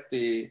smelled like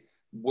the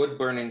wood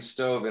burning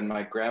stove in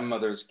my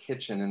grandmother's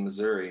kitchen in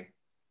Missouri.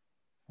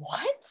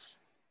 What?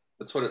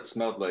 That's what it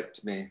smelled like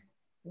to me.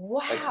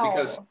 Wow. Like,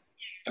 because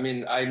I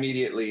mean,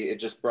 it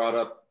just brought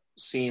up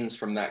scenes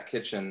from that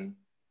kitchen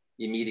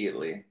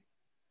immediately.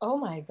 Oh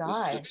my There's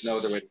gosh. just no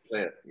other way to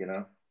say it, you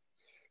know?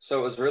 So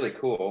it was really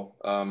cool.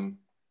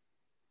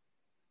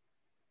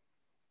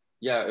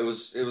 Yeah, it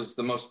was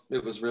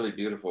really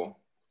beautiful.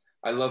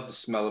 I love the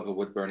smell of a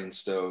wood burning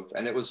stove,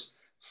 and it was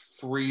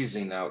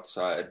freezing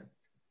outside.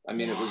 I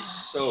mean, Yeah.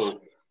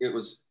 it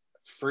was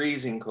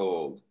freezing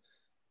cold,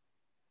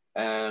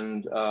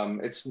 and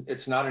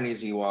it's not an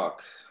easy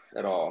walk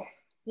at all.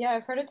 Yeah,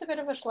 I've heard it's a bit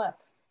of a schlep.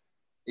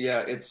 Yeah,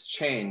 it's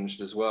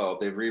changed as well.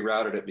 They've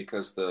rerouted it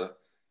because as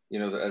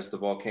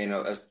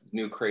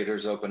new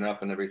craters open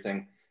up and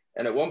everything.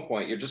 And at one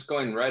point, you're just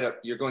going right up.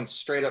 You're going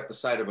straight up the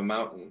side of a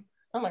mountain,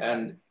 Oh my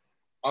and God.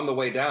 on the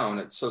way down,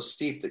 it's so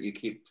steep that you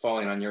keep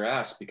falling on your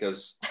ass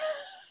because,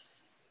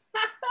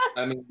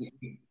 I mean,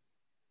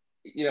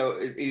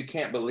 you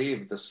can't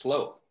believe the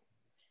slope.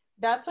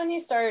 That's when you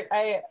start.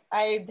 I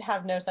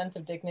have no sense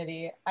of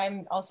dignity.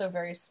 I'm also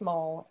very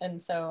small, and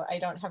so I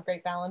don't have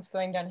great balance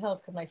going down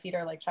hills because my feet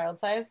are like child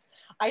sized.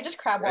 I just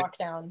crab Right? walk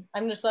down.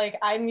 I'm just like,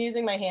 I'm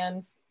using my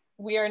hands.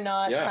 We are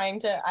not Yeah, trying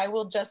to, I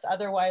will just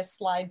otherwise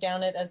slide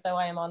down it as though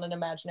I am on an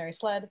imaginary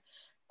sled.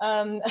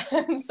 And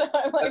so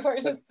I'm like, we're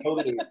that's just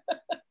totally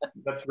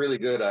that's really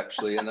good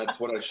actually, and that's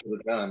what I should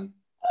have done.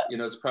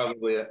 It's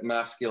probably a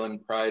masculine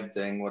pride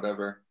thing,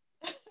 whatever.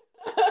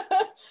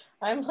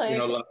 I'm like,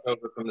 Left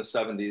over from the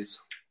 '70s.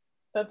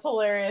 that's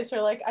hilarious.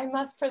 You're like, I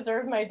must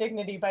preserve my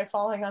dignity by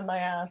falling on my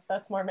ass.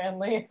 That's more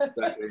manly.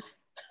 Exactly.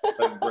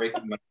 Like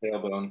breaking my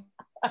tailbone.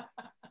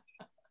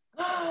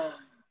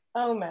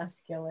 Oh,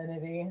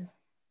 masculinity.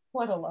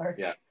 What a lark.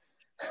 Yeah.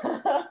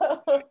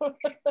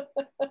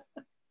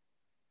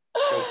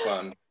 So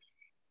fun.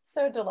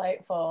 So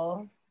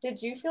delightful.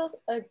 Did you feel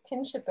a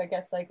kinship, I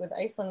guess, like with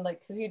Iceland,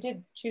 like, because you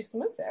did choose to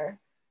move there?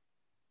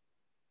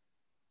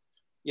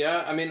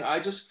 Yeah, I mean, I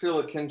just feel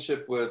a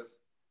kinship with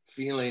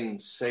feeling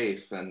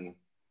safe, and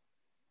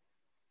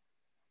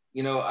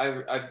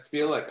I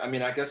feel like, I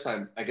mean, I guess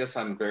I'm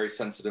a very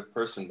sensitive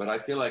person, but I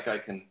feel like I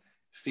can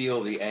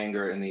feel the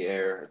anger in the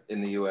air in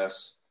the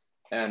US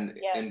and in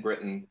Yes,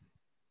 Britain,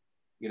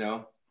 you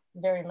know,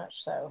 very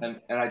much so.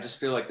 and I just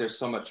feel like there's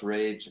so much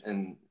rage,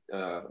 and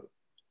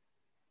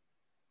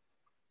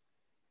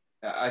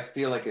I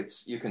feel like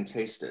you can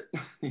taste it,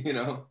 you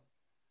know.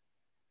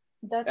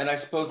 And That's, I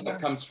suppose yeah.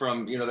 that comes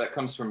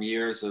from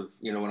years of,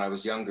 when I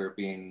was younger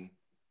being,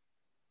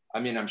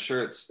 I mean, I'm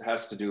sure it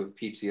has to do with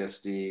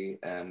PTSD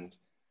and,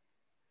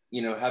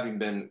 having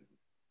been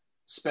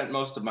spent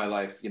most of my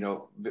life,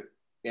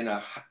 in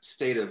a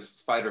state of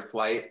fight or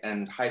flight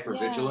and Yeah,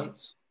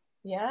 hypervigilance.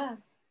 yeah,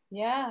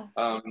 yeah,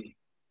 Um,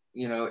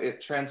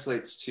 it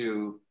translates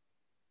to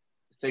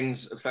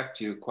things affect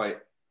you quite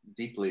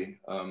deeply.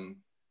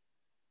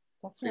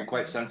 You're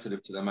quite definitely.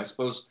 sensitive to them, I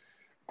suppose.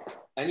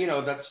 And,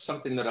 that's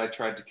something that I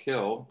tried to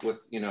kill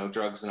with,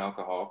 drugs and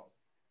alcohol,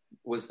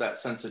 was that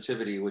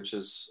sensitivity, which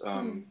is,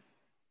 Hmm.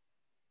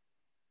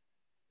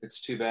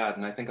 it's too bad.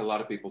 And I think a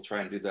lot of people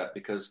try and do that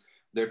because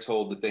they're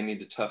told that they need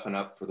to toughen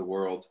up for the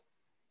world,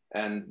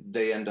 and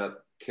they end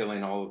up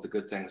killing all of the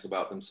good things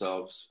about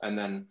themselves. And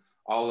then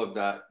all of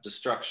that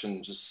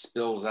destruction just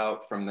spills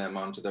out from them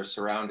onto their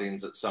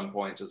surroundings at some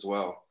point as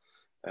well.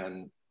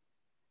 And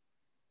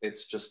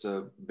it's just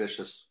a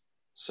vicious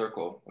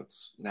circle.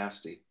 It's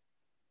nasty.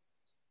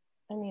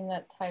 I mean,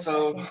 that ties back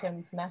So,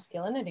 into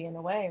masculinity in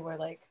a way, where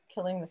like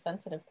killing the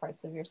sensitive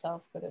parts of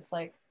yourself, but it's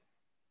like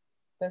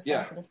those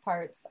yeah, sensitive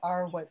parts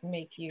are what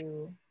make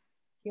you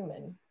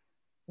human,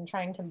 and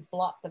trying to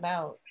blot them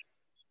out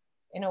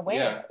in a way,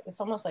 yeah, it's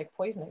almost like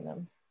poisoning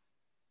them.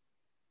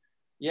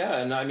 yeah.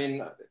 And I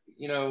mean,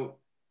 you know,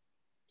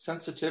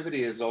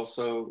 sensitivity is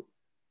also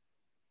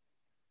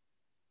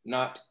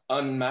not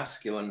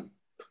unmasculine,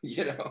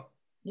 you know.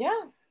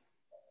 Yeah.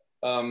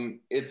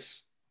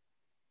 It's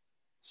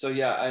so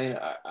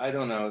yeah, I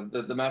don't know.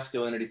 The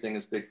masculinity thing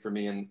is big for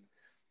me, and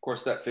of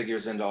course that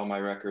figures into all my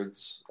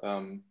records.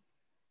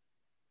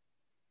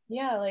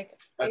 Yeah, like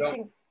I I don't,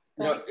 think,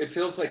 go ahead. it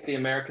feels like the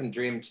American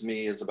dream to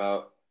me is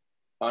about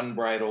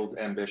unbridled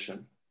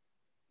ambition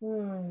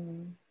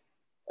Hmm.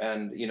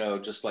 and,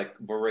 just like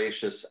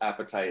voracious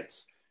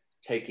appetites,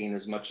 taking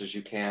as much as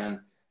you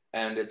can.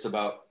 And it's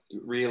about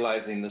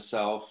realizing the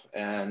self,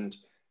 and,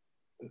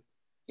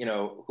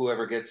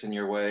 whoever gets in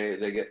your way,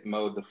 they get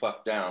mowed the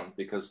fuck down,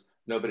 because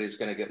nobody's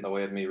going to get in the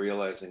way of me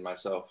realizing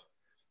myself,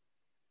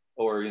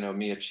 or,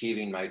 me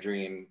achieving my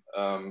dream.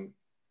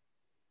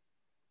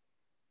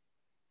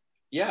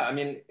 Yeah, I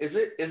mean, is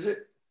it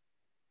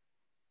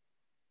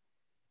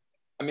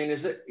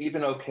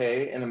even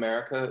okay in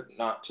America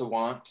not to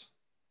want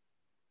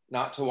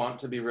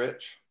to be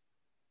rich?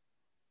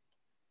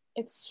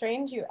 It's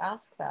strange you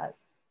ask that,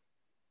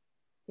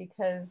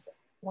 because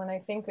when I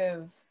think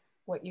of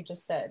what you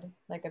just said,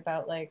 like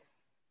about like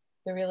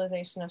the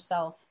realization of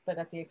self, but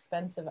at the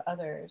expense of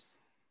others,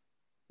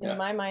 in Yeah,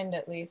 my mind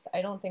at least,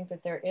 I don't think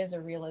that there is a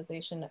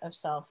realization of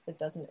self that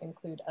doesn't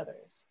include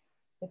others.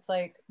 It's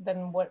like,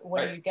 then what do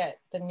right, you get?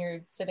 Then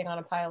you're sitting on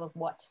a pile of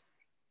what?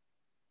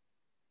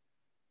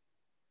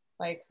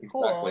 Like, exactly.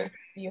 cool,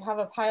 you have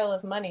a pile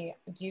of money.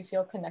 Do you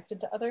feel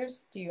connected to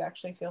others? Do you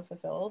actually feel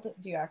fulfilled?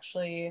 Do you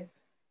actually,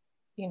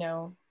 you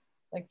know,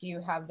 like, do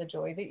you have the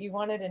joy that you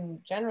wanted?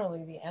 And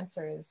generally, the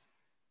answer is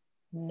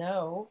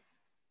no.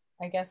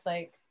 I guess,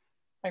 like,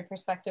 my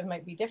perspective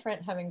might be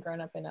different having grown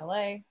up in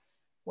LA,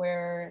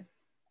 where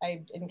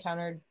I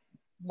encountered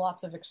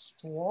lots of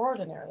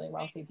extraordinarily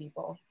wealthy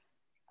people.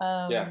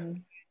 Yeah,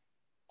 Um,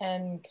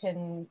 and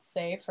can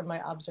say from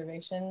my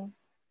observation,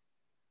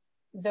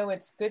 though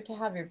it's good to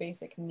have your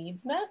basic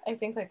needs met, I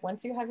think like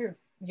once you have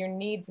your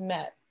needs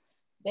met,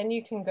 then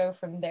you can go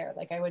from there.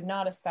 Like I would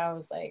not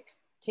espouse like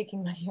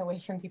taking money away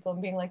from people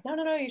and being like, no,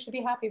 no, no, you should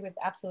be happy with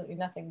absolutely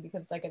nothing,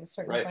 because like at a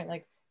certain right. point,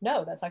 like,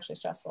 no, that's actually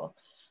stressful.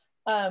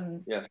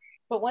 Um, Yes.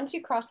 but once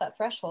you cross that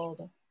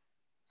threshold,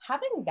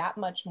 having that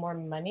much more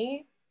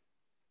money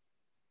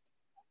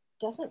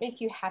doesn't make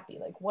you happy.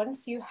 Like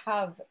once you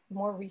have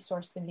more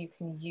resource than you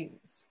can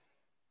use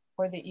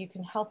or that you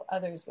can help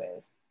others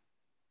with,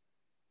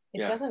 it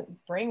Yeah.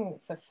 doesn't bring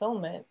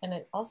fulfillment. And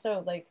it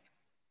also like,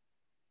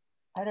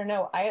 I don't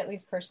know, I at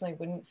least personally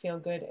wouldn't feel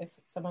good if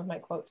some of my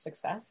quote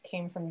success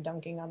came from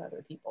dunking on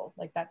other people.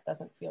 Like that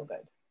doesn't feel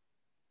good.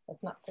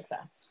 That's not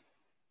success.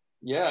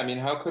 Yeah. I mean,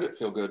 how could it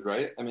feel good,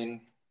 right? I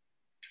mean,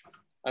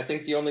 I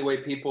think the only way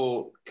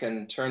people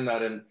can turn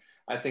that in,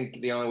 I think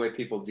the only way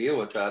people deal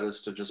with that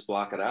is to just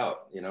block it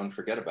out, and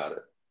forget about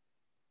it.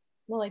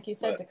 Well, like you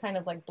said, But to kind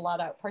of like blot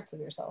out parts of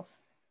yourself.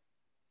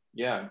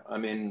 yeah, I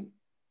mean,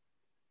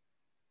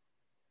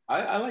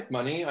 I like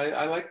money.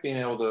 I like being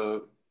able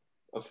to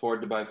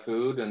afford to buy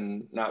food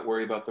and not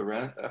worry about the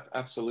rent.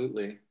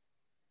 Absolutely.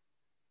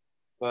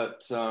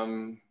 But I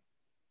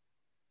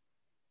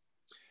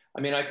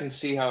mean, I can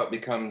see how it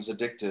becomes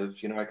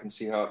addictive. You know, I can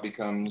see how it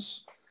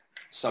becomes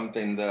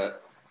something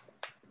that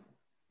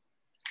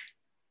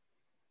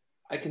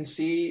I can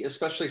see,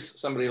 especially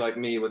somebody like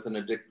me with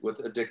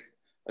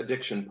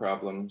addiction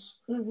problems.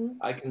 Mm-hmm.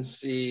 I can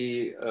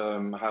see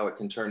how it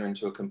can turn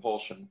into a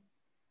compulsion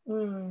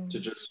to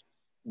just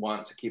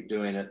want to keep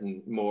doing it,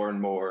 and more, and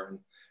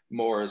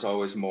more is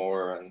always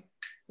more. And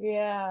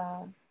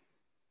yeah.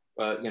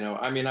 But you know,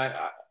 I mean,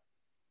 I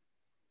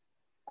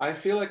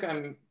feel like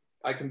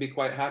I can be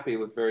quite happy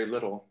with very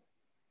little.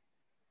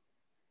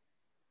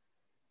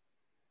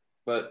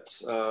 But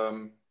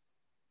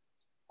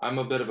I'm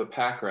a bit of a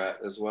pack rat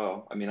as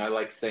well. I mean, I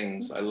like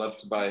things. I love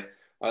to buy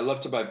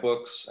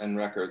books and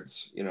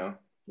records, you know.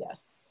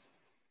 Yes.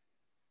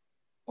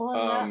 Well,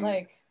 and that,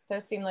 like,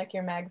 those seem like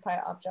your magpie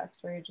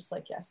objects where you're just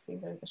like, yes,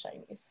 these are the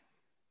shinies.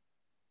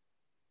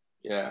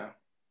 Yeah.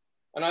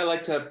 And I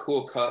like to have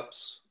cool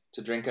cups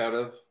to drink out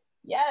of.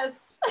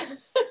 Yes.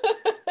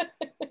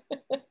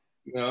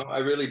 You know, I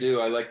really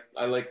do. I like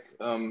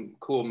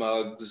cool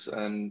mugs,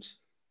 and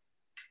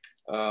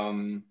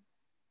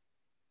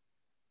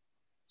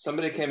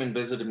somebody came and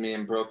visited me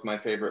and broke my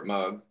favorite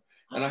mug,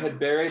 and I had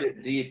buried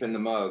it deep in the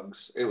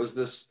mugs. It was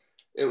this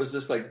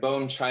like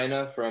bone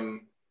china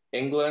from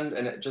England,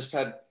 and it just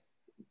had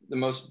the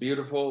most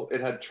beautiful, it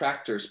had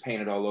tractors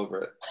painted all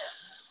over it.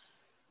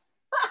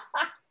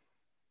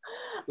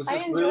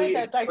 I enjoyed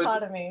that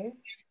dichotomy.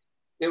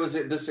 It was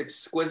this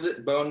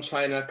exquisite bone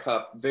china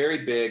cup, very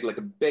big, like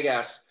a big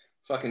ass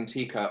fucking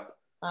teacup.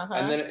 Uh-huh.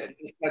 And then it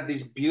had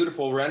these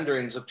beautiful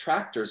renderings of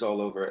tractors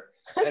all over it.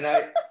 And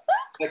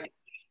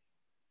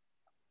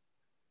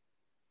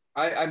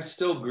I'm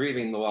still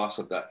grieving the loss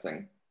of that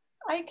thing.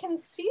 I can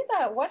see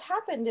that. What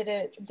happened?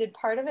 Did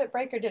part of it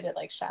break, or did it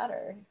like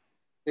shatter?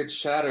 It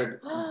shattered.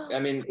 I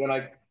mean, when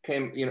I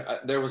came, you know,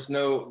 there was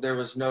no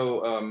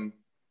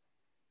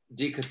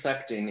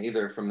decathecting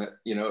either from it.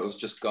 You know, it was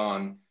just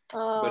gone.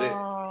 Oh.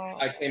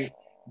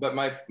 But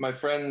my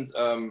friend,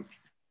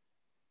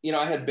 you know,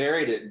 I had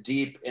buried it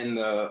deep in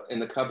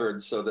the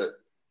cupboard so that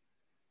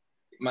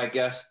my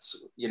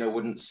guests, you know,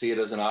 wouldn't see it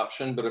as an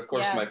option. But of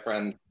course, my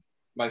friend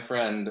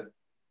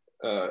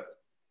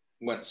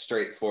went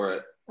straight for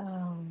it.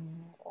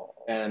 Oh.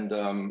 And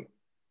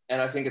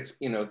I think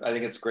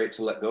it's great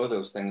to let go of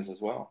those things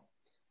as well.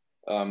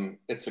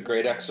 It's a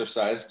great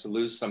exercise to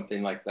lose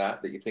something like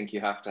that you think you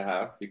have to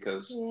have,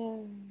 because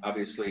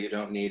obviously you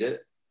don't need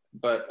it.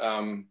 But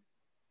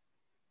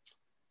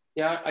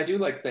yeah, I do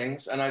like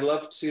things, and I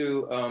love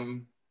to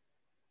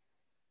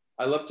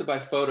buy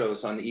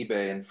photos on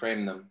eBay and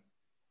frame them.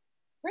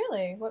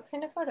 Really? What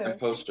kind of photos? And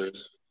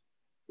posters.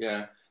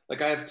 Yeah,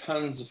 like I have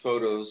tons of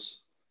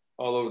photos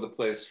all over the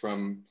place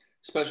from,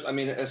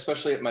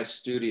 especially at my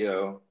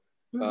studio.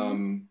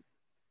 Mm-hmm.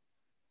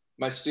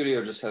 My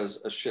studio just has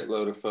a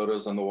shitload of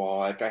photos on the wall.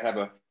 Like I have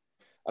a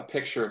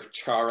picture of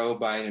Charo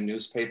buying a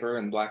newspaper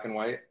in black and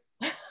white.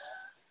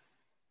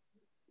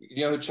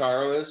 You know who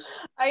Charo is?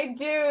 I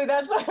do.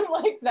 That's why I'm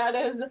like, that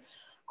is,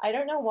 I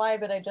don't know why,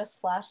 but I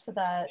just flashed to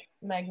that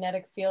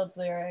Magnetic Fields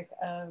lyric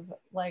of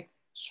like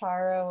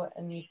Charo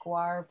and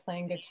Guar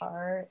playing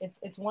guitar.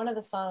 It's one of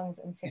the songs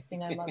in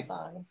 69 Love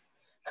Songs.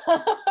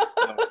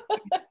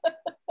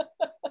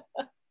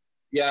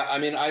 Yeah, I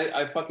mean,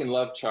 I fucking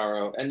love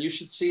Charo, and you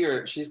should see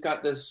her. She's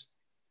got like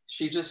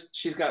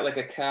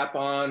a cap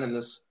on and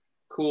this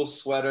cool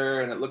sweater,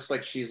 and it looks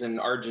like she's in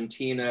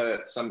Argentina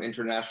at some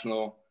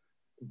international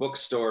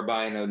bookstore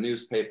buying a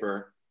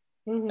newspaper.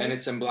 Mm-hmm. And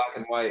it's in black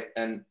and white,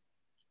 and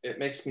it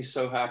makes me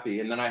so happy.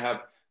 And then I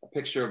have a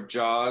picture of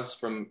Jaws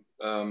from,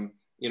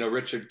 you know,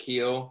 Richard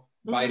Kiel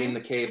biting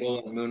the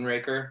cable in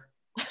Moonraker.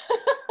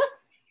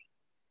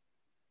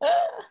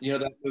 You know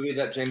that movie,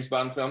 that James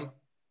Bond film?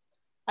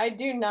 I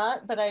do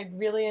not, but I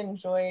really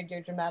enjoyed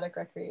your dramatic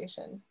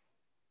recreation.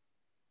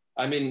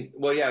 I mean,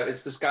 well, yeah,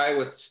 it's this guy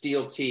with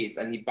steel teeth,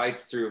 and he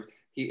bites through.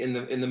 In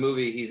the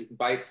movie, he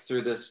bites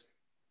through this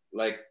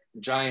like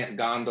giant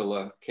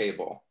gondola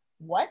cable.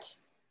 What?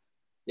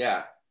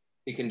 Yeah,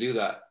 he can do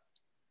that,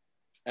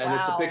 and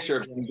it's a picture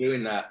of him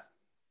doing that.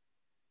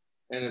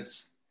 And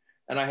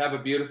I have a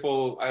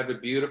beautiful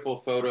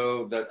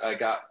photo that I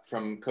got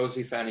from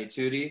Cozy Fanny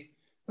Tutti,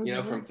 you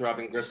know, from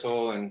Throbbing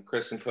Gristle and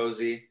Chris and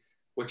Cozy,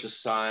 which is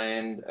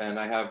signed. And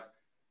I have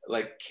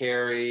like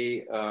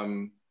Carrie,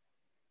 you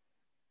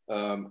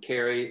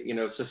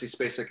know, Sissy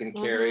Spacek and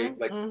Carrie,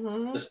 like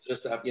just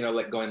you know,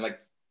 like going like.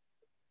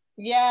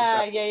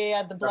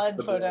 The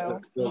blood photo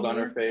spilled on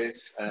her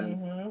face,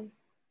 and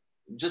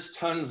just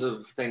tons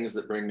of things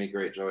that bring me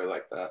great joy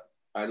like that.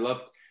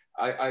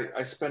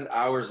 I spend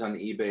hours on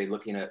eBay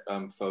looking at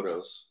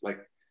photos, like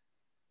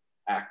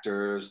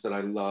actors that I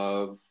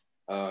love.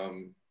 I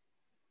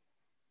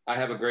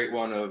have a great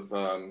one of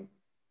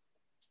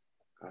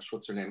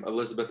what's her name?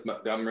 Elizabeth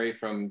Montgomery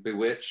from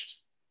Bewitched,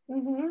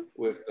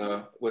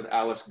 with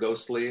Alice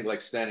Ghostly,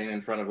 like standing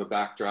in front of a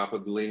backdrop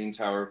of the Leaning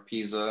Tower of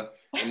Pisa.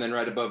 And then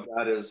right above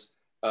that is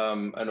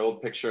an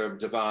old picture of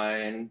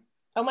Divine.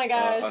 Oh my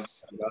gosh.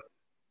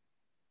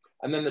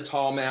 And then the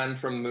tall man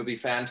from the movie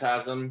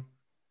Phantasm,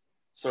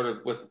 sort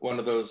of with one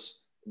of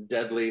those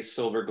deadly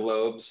silver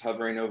globes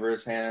hovering over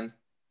his hand.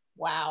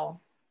 Wow.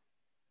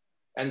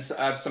 And so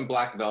I have some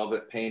black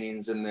velvet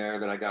paintings in there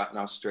that I got in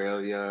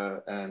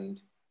Australia,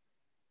 and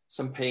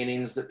some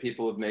paintings that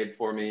people have made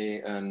for me.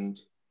 And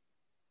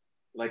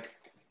like,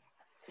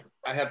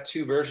 I have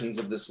 2 versions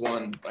of this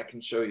one I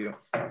can show you.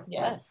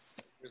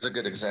 Yes. Here's a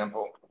good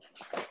example.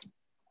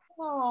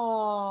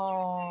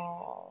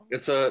 Oh.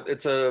 It's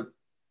a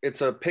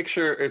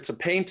picture, it's a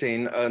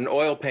painting, an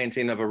oil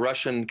painting of a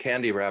Russian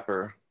candy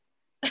wrapper,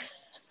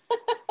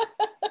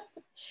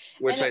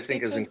 which I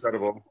think is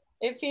incredible.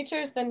 It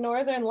features the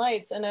Northern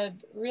Lights and a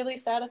really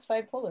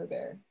satisfied polar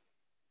bear.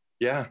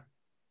 Yeah.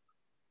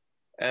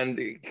 And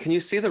can you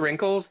see the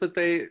wrinkles that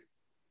they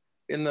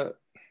in the...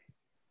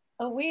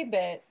 A wee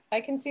bit.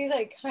 I can see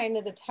like kind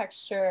of the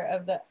texture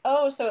of the,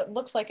 so it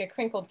looks like a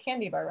crinkled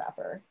candy bar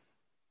wrapper.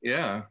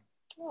 Yeah.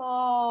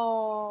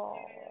 Oh.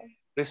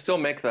 They still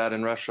make that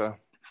in Russia.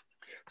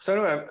 So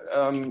anyway,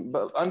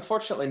 but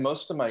unfortunately,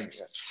 most of my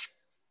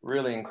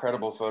really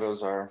incredible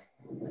photos are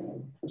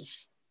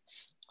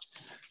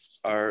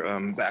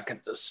back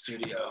at the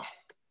studio,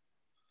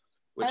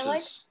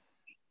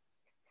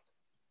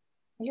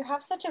 you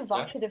have such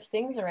evocative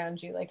things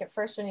around you. Like at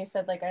first when you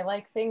said like, I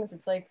like things,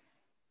 it's like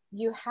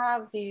you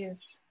have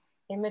these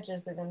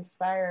images that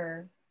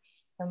inspire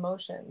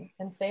emotion.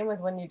 And same with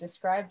when you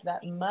described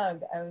that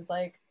mug, I was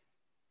like,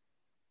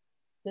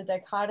 the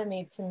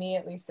dichotomy to me,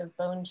 at least, of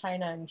bone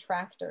china and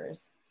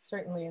tractors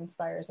certainly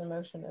inspires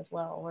emotion as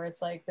well, where it's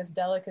like this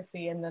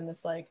delicacy and then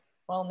this like,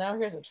 well, now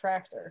here's a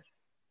tractor.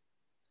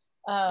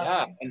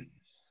 Yeah. And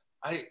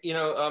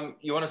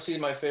you want to see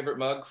my favorite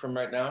mug from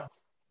right now?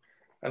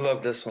 I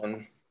love this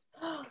one.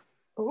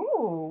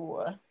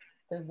 Ooh,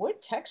 the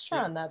wood texture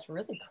on that's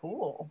really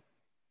cool.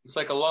 It's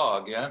like a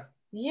log, yeah?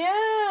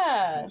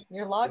 Yeah,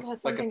 your log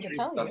has something like to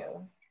tell stump. you.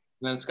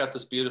 And then it's got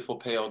this beautiful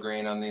pale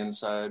green on the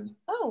inside.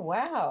 Oh,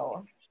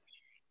 wow.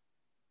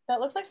 That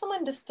looks like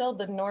someone distilled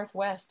the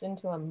Northwest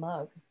into a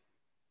mug.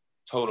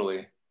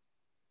 Totally.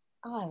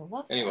 Oh, I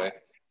love that. Anyway,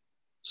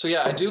 so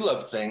yeah, I do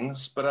love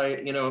things, but I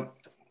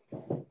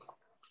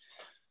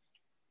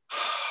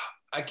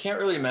can't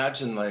really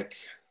imagine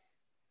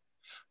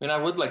I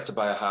would like to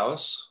buy a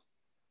house,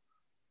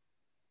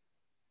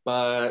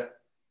 but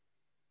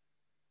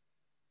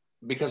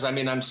because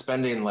I'm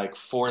spending like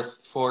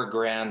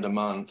 $4,000 a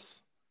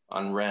month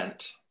on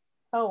rent.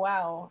 Oh,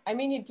 wow. I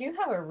mean, you do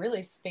have a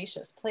really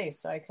spacious place,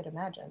 so I could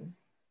imagine.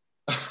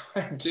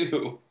 I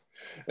do.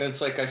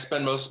 It's like I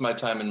spend most of my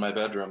time in my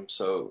bedroom.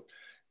 So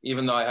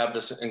even though I have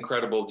this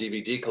incredible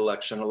DVD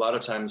collection, a lot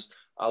of times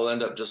I'll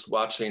end up just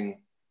watching.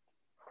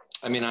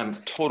 I'm a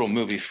total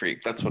movie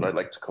freak. That's what I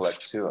like to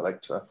collect too. I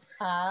like to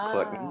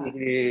collect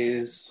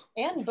movies.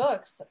 And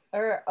books.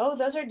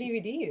 Those are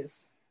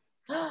DVDs.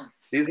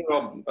 These are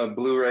all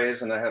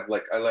Blu-rays, and I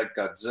like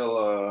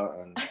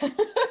Godzilla, and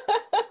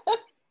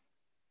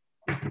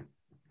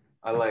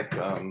I like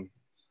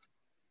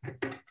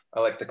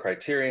the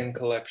Criterion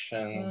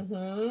collection.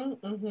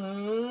 Mm-hmm,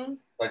 mm-hmm.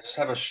 I just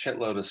have a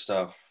shitload of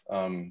stuff.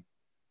 And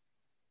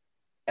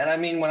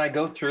when I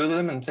go through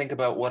them and think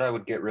about what I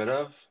would get rid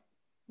of,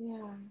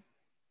 yeah,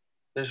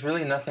 there's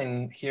really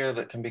nothing here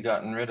that can be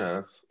gotten rid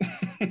of.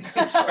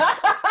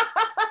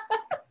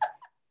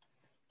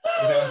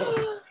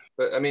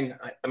 But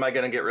am I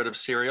going to get rid of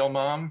Serial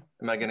Mom?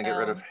 Am I going to get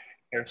rid of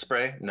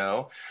Hairspray?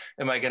 No.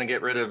 Am I going to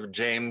get rid of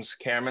James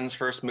Cameron's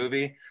first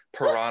movie,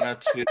 Piranha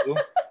 2?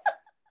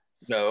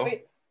 No.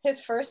 Wait, his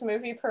first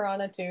movie,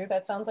 Piranha 2?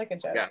 That sounds like a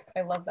joke. Yeah.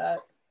 I love that.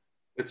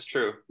 It's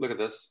true. Look at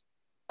this.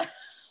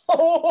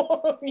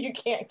 Oh, you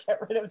can't get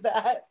rid of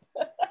that.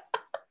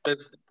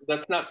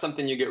 That's not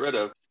something you get rid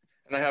of.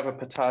 And I have a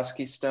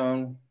Petoskey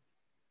stone.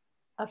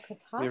 A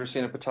Petoskey You ever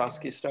seen a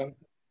Petoskey stone?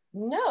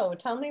 No.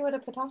 Tell me what a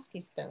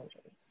Petoskey stone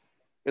is.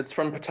 It's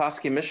from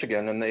Petoskey,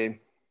 Michigan, and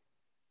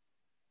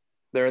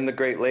they're in the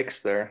Great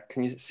Lakes there.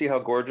 Can you see how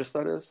gorgeous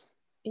that is?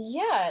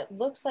 Yeah, it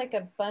looks like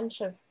a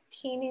bunch of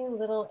teeny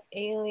little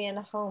alien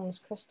homes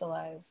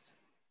crystallized.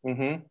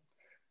 Mm-hmm.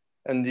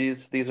 And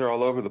these are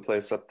all over the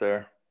place up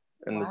there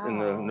in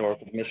the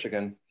north of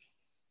Michigan.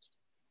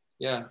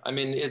 Yeah,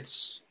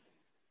 it's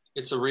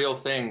a real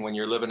thing when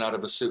you're living out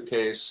of a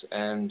suitcase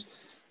and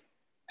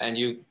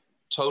you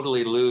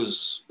totally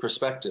lose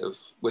perspective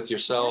with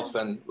yourself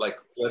and like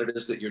what it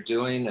is that you're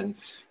doing, and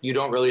you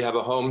don't really have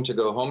a home to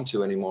go home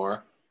to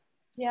anymore.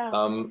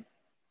 Yeah.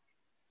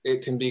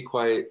 It can be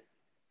quite,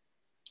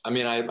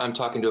 I'm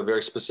talking to a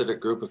very specific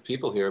group of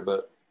people here,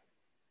 but.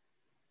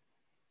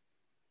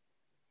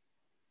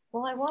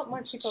 Well, I want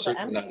more people to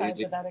empathize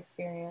with that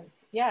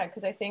experience. Yeah,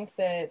 because I think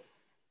that,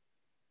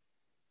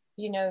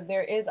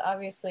 there is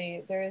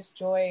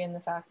joy in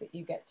the fact that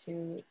you get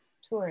to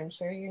tour and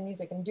share your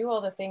music and do all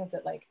the things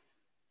that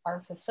are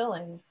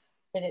fulfilling,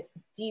 but it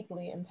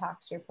deeply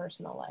impacts your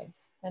personal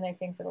life. And I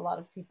think that a lot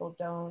of people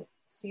don't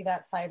see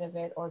that side of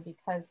it, or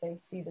because they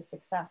see the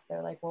success,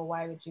 they're like, well,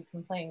 why would you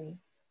complain?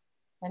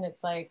 And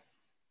it's like,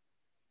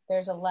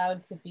 there's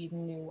allowed to be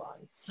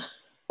nuance.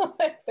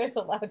 There's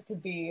allowed to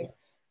be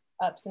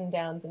ups and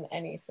downs in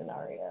any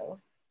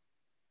scenario.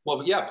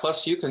 Well, yeah,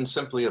 plus you can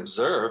simply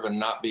observe and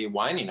not be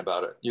whining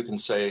about it. You can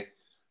say,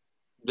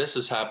 this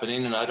is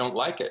happening and I don't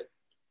like it.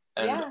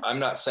 And Yeah. I'm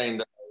not saying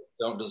that I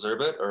don't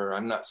deserve it, or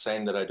I'm not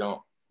saying that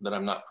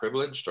I'm not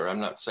privileged, or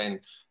I'm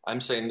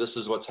saying this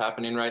is what's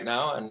happening right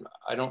now and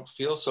I don't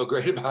feel so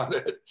great about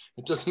it.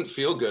 It doesn't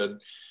feel good.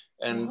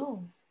 And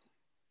No.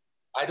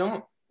 I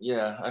don't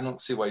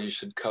see why you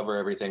should cover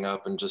everything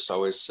up and just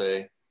always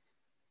say,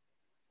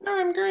 no,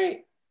 I'm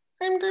great.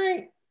 I'm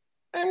great.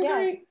 I'm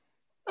great.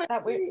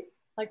 That weird,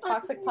 like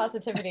toxic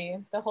positivity,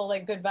 the whole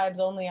like good vibes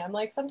only. I'm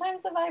like,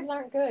 sometimes the vibes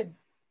aren't good.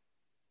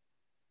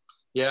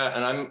 Yeah,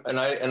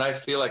 and I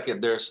feel like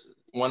there's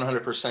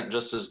 100%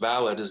 just as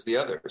valid as the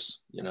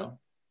others, you know.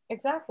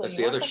 Exactly. That's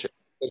the other shit.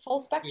 Full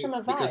spectrum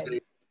of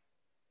vibe.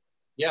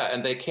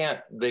 And they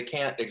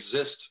can't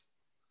exist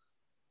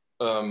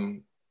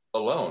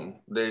alone.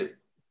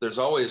 There's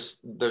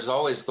always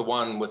the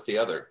one with the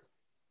other.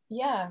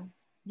 Yeah,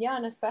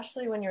 and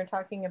especially when you're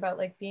talking about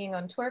like being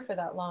on tour for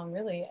that long,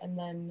 really, and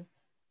then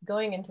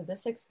going into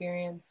this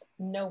experience,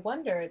 no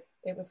wonder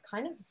it was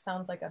kind of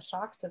sounds like a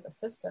shock to the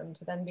system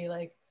to then be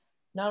like,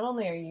 not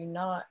only are you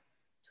not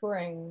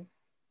touring,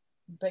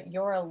 but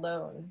you're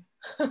alone.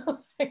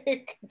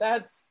 Like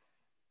that's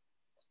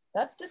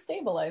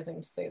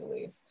destabilizing to say the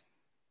least.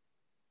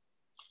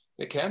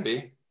 It can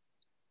be.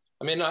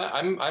 I mean,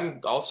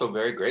 I'm also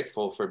very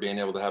grateful for being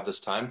able to have this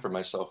time for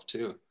myself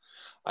too.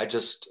 I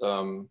just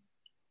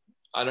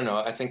I don't know.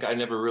 I think I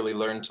never really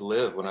learned to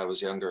live when I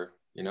was younger.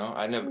 You know,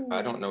 I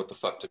don't know what the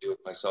fuck to do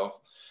with myself.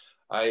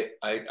 I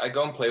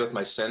go and play with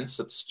my synths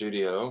at the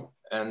studio,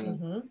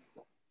 and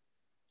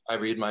I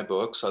read my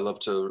books. I love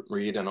to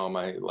read in all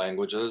my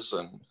languages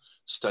and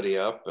study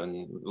up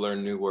and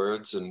learn new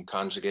words and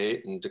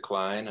conjugate and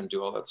decline and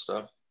do all that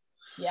stuff.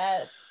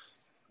 Yes.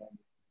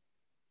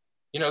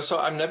 You know, so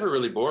I'm never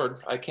really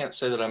bored. I can't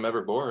say that I'm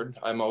ever bored.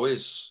 I'm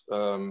always,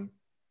 I'm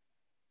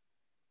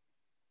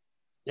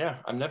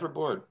never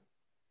bored.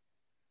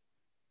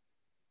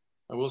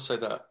 I will say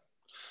that.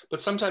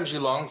 But sometimes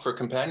you long for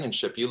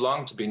companionship. You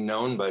long to be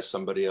known by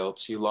somebody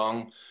else. You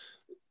long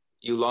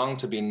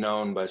to be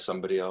known by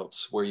somebody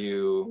else where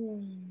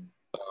you,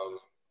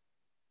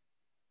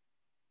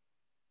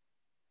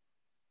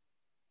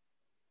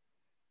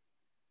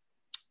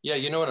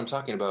 you know what I'm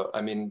talking about.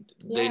 I mean,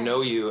 they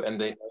know you, and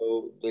they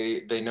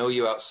know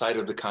you outside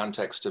of the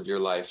context of your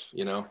life,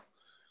 you know?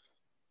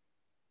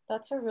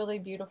 That's a really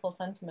beautiful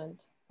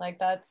sentiment. Like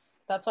that's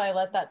why I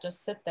let that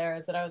just sit there,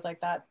 is that I was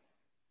like,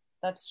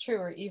 that's true.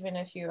 Or even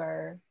if you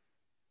are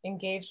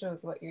engaged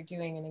with what you're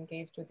doing and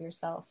engaged with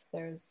yourself,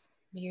 there's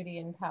beauty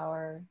and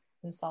power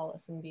and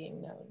solace in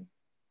being known.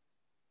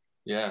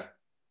 Yeah.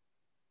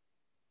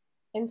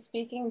 In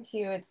speaking to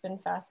you, it's been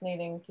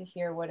fascinating to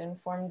hear what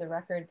informed the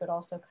record, but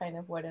also kind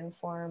of what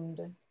informed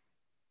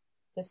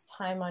this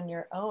time on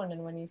your own.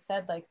 And when you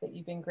said like that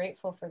you've been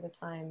grateful for the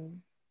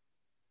time,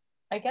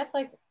 I guess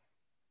like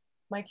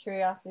my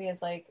curiosity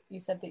is like, you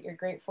said that you're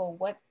grateful.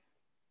 What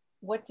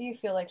do you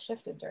feel like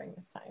shifted during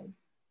this time?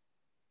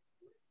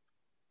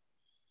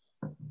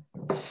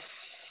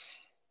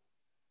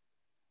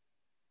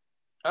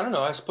 I don't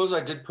know. I suppose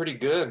I did pretty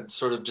good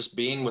sort of just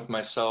being with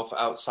myself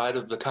outside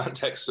of the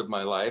context of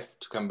my life,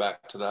 to come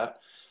back to that.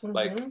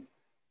 Like,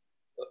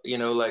 you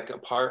know, like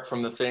apart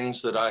from the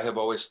things that I have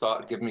always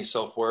thought give me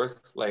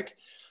self-worth, like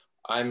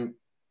I'm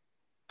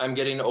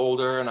getting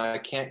older and I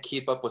can't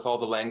keep up with all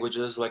the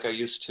languages like I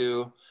used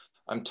to.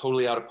 I'm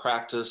totally out of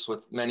practice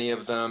with many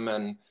of them.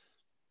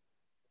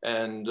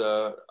 And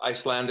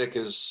Icelandic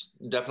is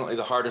definitely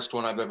the hardest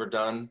one I've ever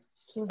done.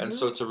 And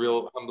so it's a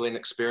real humbling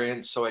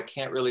experience. So I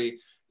can't really,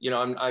 you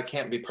know, I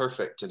can't be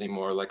perfect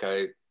anymore like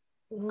I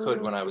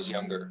could when I was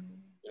younger.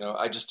 You know,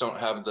 I just don't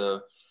have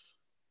the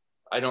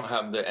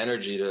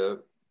energy to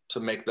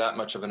make that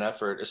much of an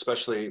effort,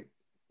 especially,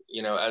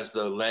 you know, as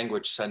the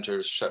language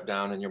centers shut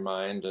down in your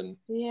mind, and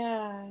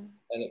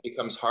it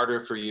becomes harder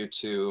for you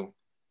to,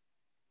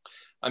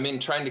 I mean,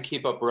 trying to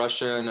keep up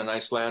Russian and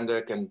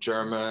Icelandic and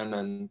German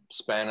and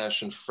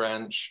Spanish and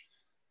French.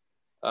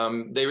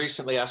 They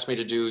recently asked me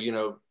to do, you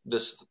know,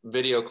 this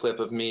video clip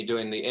of me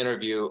doing the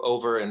interview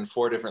over in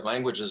 4 different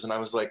languages. And I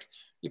was like,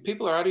 you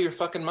people are out of your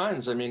fucking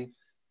minds. I mean,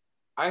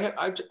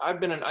 I've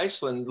been in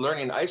Iceland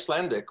learning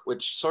Icelandic,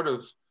 which sort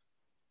of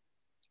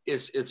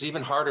it's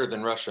even harder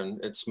than Russian.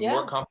 It's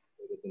more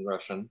complicated than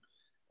Russian.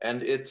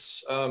 And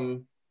it's, I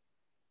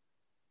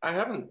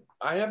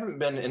haven't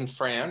been in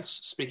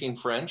France speaking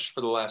French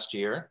for the last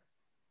year.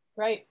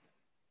 Right.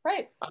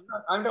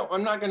 I'm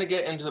not going to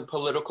get into the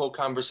political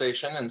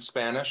conversation in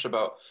Spanish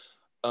about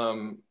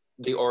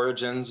the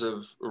origins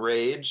of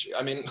rage.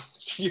 I mean,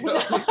 you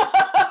know,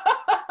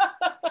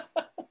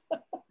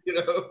 you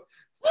know.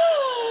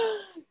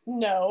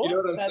 No, you know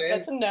what I'm saying?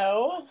 That's a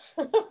no.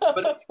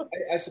 But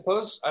I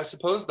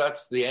suppose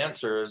that's the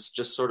answer, is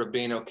just sort of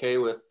being okay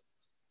with.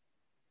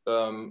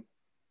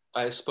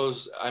 I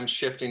suppose I'm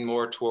shifting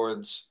more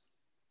towards,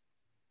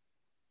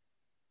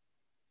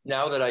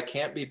 now that I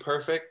can't be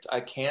perfect, I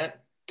can't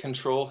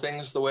control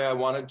things the way I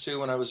wanted to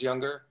when I was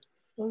younger.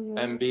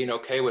 and being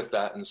okay with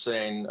that and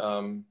saying,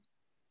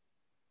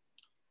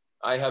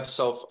 I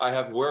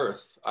have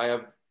worth. I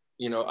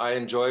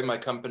enjoy my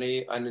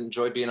company. I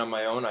enjoy being on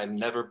my own. I'm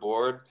never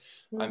bored.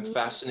 I'm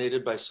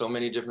fascinated by so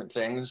many different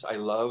things. I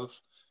love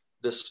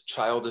this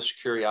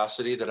childish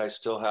curiosity that I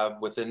still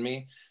have within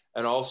me.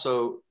 And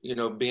also,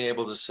 being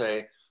able to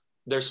say,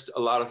 there's a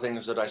lot of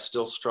things that I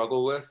still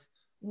struggle with,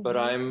 but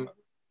I'm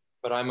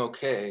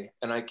okay.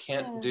 And I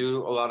can't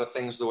do a lot of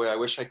things the way I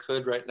wish I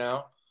could right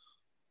now,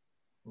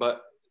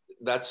 but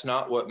that's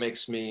not what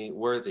makes me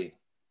worthy.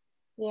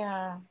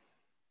 Yeah.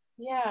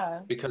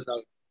 Because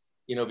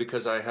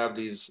I have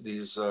these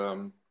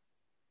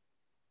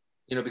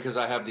because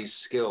I have these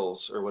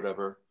skills or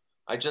whatever,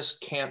 I just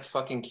can't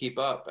fucking keep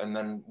up. And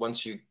then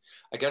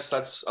I guess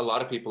that's a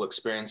lot of people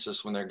experience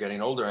this when they're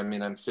getting older. I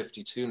mean, I'm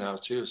 52 now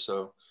too.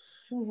 So,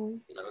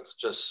 it's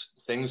just,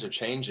 things are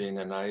changing.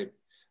 And I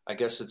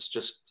guess it's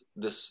just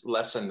this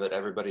lesson that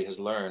everybody has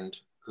learned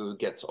who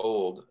gets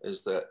old,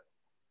 is that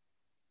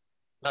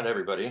not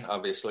everybody,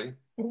 obviously,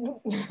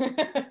 but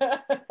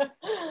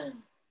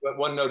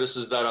one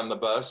notices that on the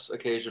bus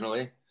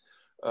occasionally.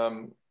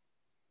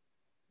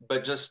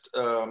 But just,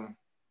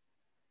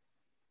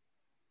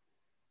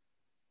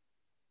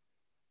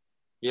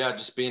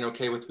 just being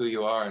okay with who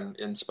you are, and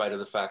in spite of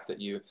the fact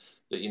that you're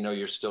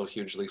still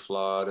hugely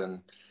flawed. And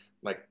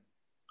like,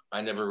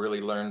 I never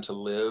really learned to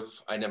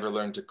live. I never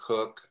learned to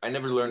cook. I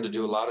never learned to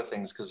do a lot of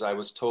things because I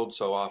was told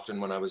so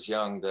often when I was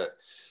young that,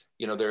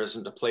 there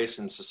isn't a place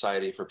in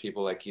society for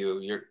people like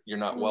you. You're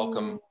not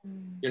welcome.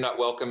 You're not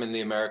welcome in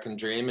the American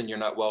dream, and you're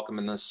not welcome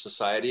in this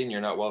society, and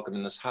you're not welcome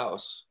in this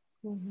house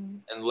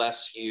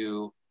unless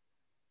you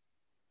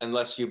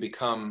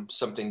become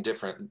something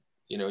different.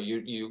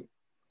 You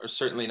are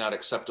certainly not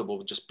acceptable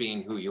with just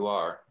being who you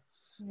are.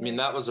 I mean,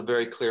 that was a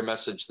very clear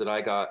message that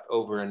I got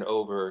over and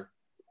over,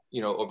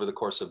 over the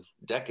course of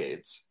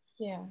decades.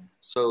 Yeah.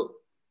 So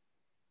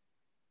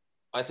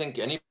I think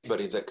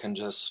anybody that can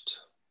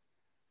just,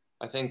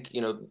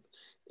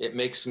 it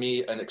makes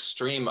me an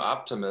extreme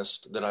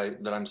optimist that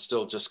I'm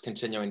still just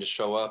continuing to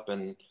show up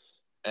and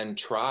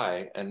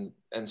try and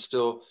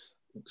still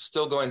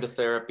going to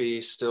therapy,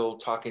 still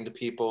talking to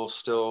people,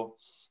 still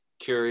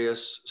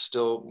curious,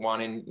 still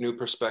wanting new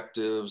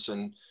perspectives,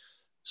 and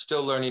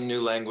still learning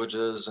new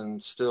languages,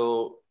 and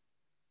still,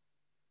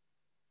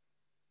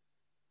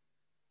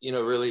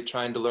 really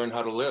trying to learn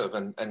how to live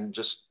and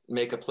just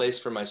make a place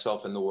for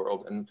myself in the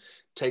world and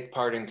take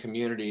part in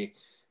community,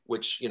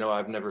 which,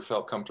 I've never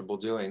felt comfortable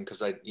doing.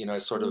 Cause I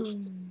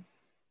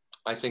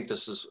think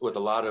this is with a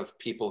lot of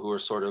people who are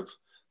sort of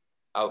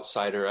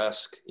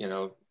outsider-esque,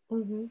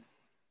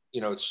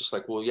 it's just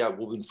like, well,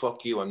 then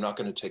fuck you. I'm not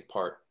going to take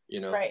part,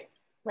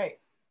 Right.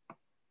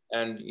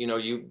 And,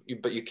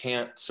 but you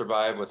can't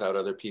survive without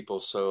other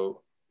people.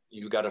 So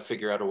you got to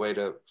figure out a way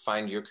to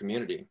find your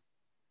community.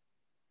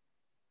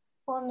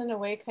 Well, and in a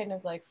way, kind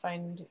of like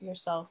find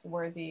yourself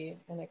worthy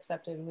and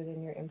accepted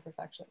within your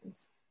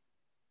imperfections.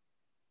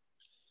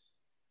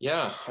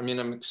 Yeah. I mean,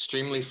 I'm an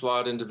extremely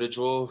flawed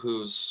individual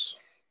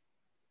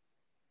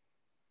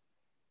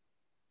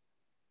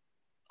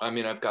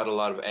I've got a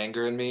lot of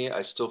anger in me.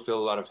 I still feel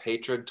a lot of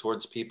hatred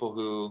towards people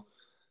who,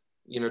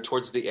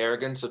 towards the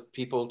arrogance of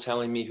people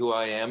telling me who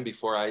I am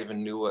before I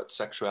even knew what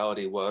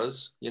sexuality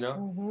was,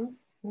 And,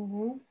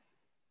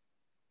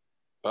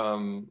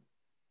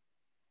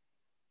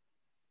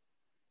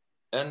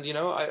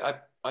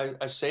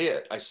 I say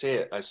it. I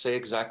say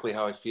exactly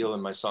how I feel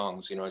in my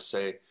songs. I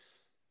say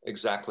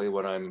exactly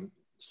what I'm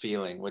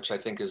feeling, which I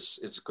think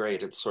is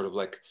great. It's sort of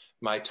like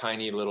my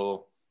tiny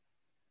little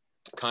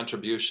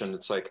contribution.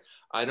 It's like,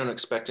 I don't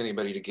expect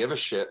anybody to give a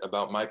shit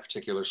about my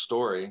particular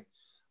story,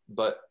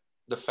 but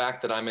the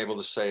fact that I'm able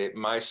to say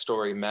my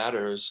story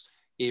matters,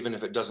 even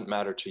if it doesn't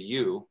matter to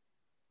you,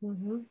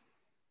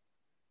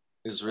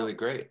 is really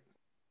great.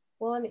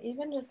 Well, and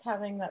even just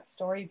having that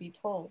story be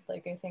told,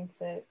 like, I think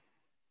that,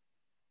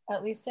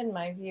 at least in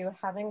my view,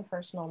 having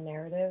personal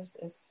narratives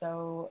is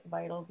so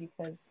vital,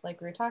 because like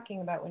we were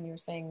talking about when you were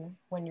saying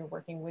when you're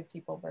working with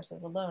people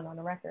versus alone on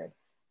a record,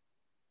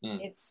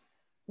 it's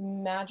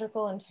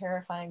magical and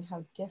terrifying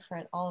how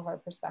different all of our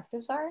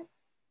perspectives are.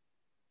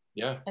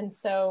 Yeah. And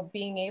so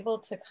being able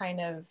to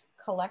kind of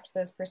collect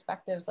those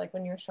perspectives, like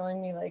when you're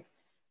showing me like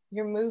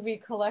your movie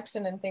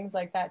collection and things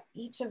like that,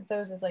 each of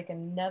those is like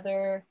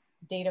another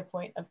data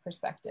point of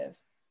perspective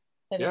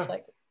that it's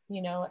like,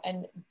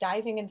 and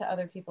diving into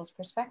other people's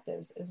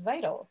perspectives is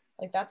vital.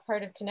 Like that's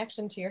part of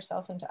connection to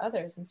yourself and to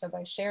others. And so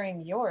by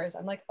sharing yours,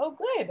 I'm like, oh,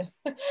 good.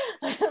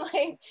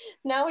 Like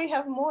now we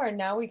have more.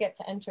 Now we get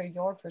to enter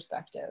your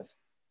perspective.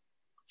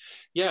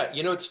 Yeah.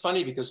 It's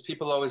funny because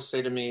people always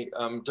say to me,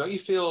 aren't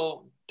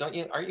you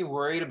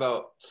worried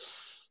about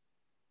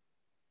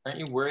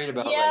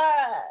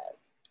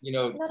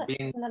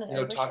being,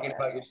 talking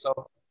about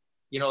yourself,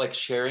 like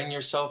sharing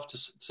yourself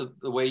to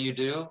the way you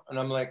do? And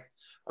I'm like,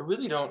 I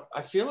really don't.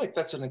 I feel like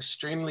that's an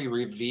extremely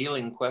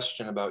revealing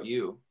question about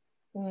you.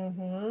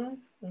 I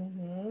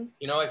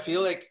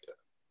feel like,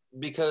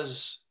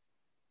 because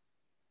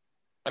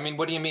I mean,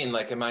 what do you mean?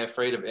 Like, am I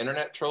afraid of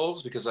internet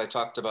trolls because I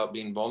talked about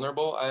being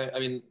vulnerable? I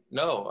mean,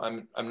 no,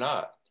 I'm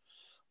not.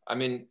 I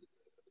mean,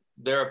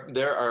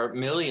 there are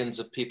millions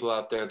of people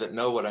out there that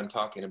know what I'm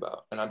talking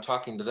about, and I'm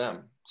talking to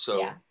them. So,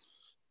 Yeah.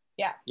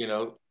 Yeah. you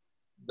know,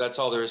 that's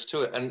all there is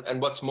to it.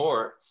 And what's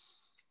more,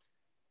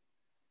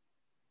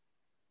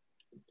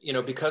 you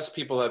know, because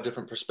people have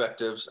different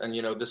perspectives, and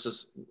you know,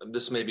 this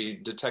may be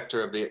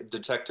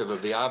detective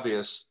of the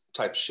obvious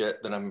type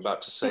shit that I'm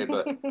about to say,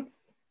 but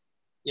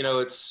you know,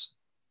 it's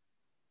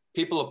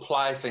people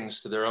apply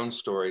things to their own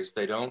stories.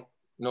 They don't.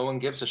 No one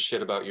gives a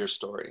shit about your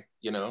story.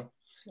 You know,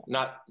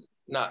 Yeah.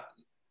 not.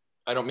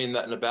 I don't mean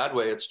that in a bad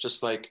way. It's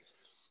just like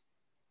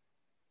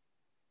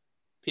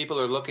people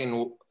are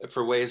looking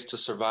for ways to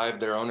survive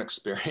their own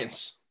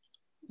experience.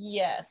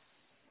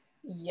 Yes.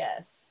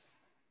 Yes.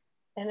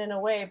 And in a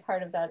way,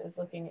 part of that is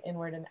looking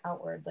inward and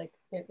outward. Like,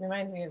 it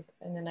reminds me of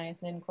an Anais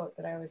Nin quote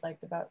that I always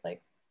liked about,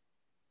 like,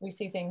 we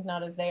see things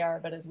not as they are,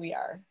 but as we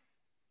are.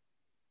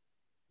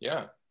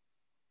 Yeah.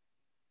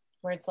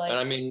 Where it's like, And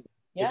I mean,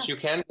 yeah. but you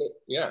can,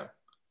 yeah.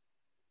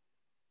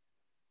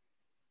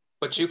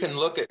 But you can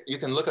look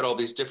at all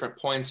these different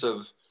points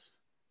of,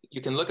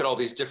 you can look at all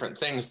these different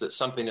things that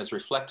something is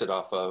reflected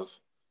off of.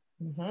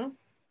 Mm-hmm.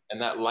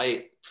 And that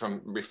light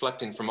from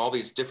reflecting from all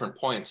these different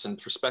points and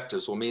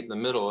perspectives will meet in the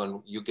middle,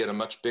 and you get a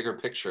much bigger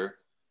picture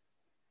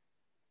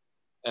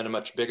and a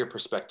much bigger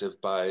perspective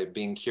by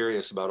being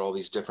curious about all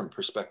these different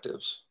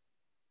perspectives.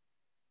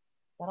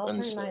 That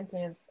also reminds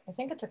me of, I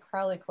think it's a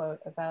Crowley quote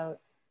about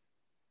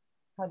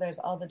how there's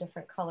all the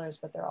different colors,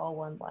 but they're all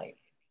one light.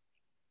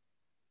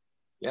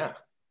 Yeah.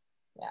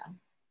 Yeah.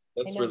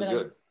 That's really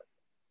good.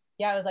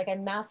 I was like, I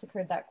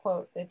massacred that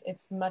quote.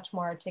 It's much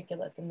more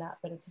articulate than that,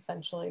 but it's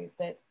essentially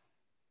that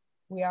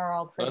we are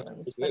all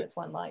prisms, but it's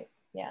one light.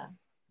 Yeah.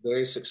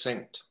 Very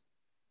succinct.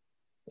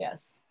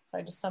 Yes. So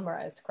I just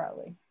summarized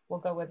Crowley. We'll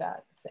go with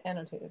that. It's the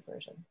annotated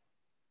version.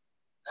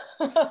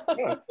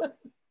 Yeah.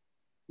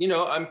 You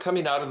know, I'm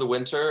coming out of the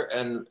winter,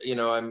 and you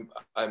know,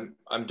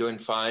 I'm doing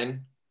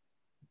fine.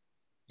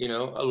 You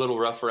know, a little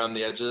rough around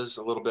the edges,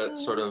 a little bit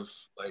sort of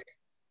like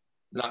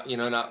not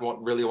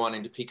really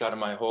wanting to peek out of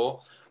my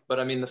hole. But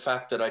I mean, the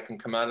fact that I can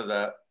come out of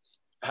that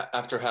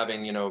after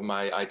having, you know,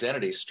 my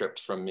identity stripped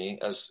from me,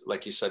 as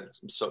like you said,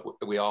 so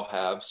we all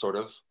have sort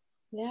of.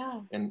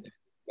 Yeah. In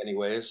many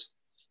ways,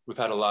 we've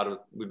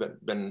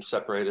been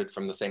separated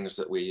from the things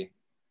that we.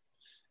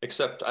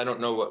 Except I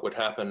don't know what would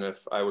happen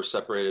if I were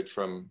separated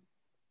from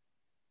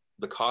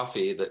the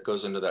coffee that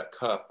goes into that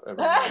cup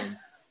every morning.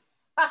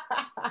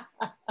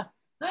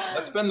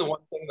 That's been the one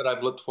thing that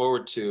I've looked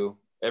forward to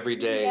every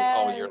day,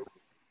 all year.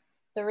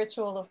 The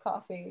ritual of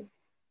coffee.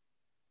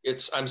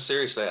 I'm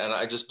seriously, and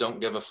I just don't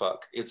give a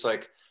fuck. It's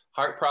like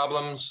heart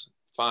problems,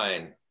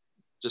 fine.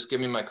 Just give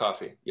me my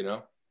coffee, you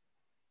know?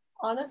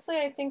 Honestly,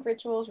 I think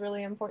ritual is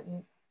really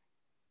important.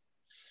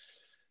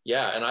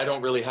 Yeah, and I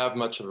don't really have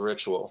much of a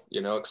ritual, you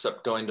know,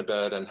 except going to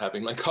bed and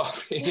having my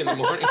coffee in the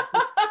morning.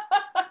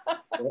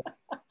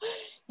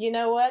 You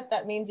know what?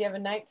 That means you have a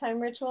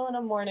nighttime ritual and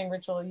a morning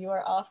ritual. You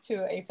are off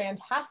to a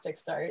fantastic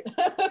start.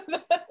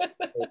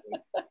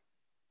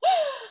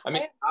 I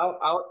mean,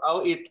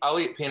 I'll eat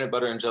peanut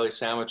butter and jelly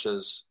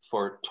sandwiches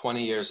for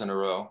 20 years in a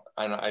row,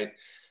 and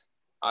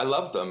I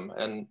love them.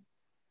 And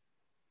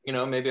you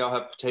know, maybe I'll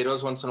have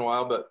potatoes once in a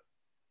while, but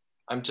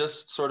I'm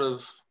just sort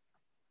of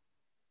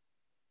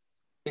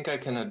think I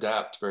can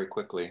adapt very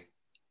quickly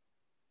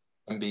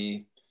and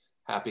be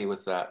happy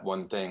with that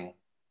one thing.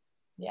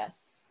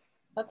 Yes,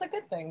 that's a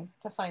good thing,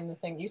 to find the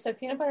thing. You said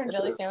peanut butter and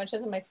jelly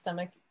sandwiches, and my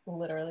stomach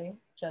literally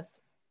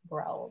just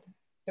growled.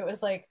 It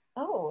was like,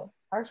 oh,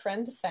 our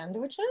friend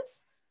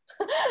sandwiches?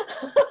 Right?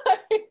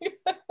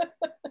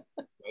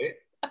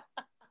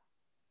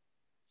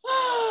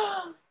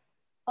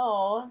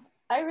 Oh,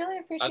 I really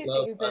appreciate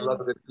that you've been. I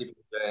love a good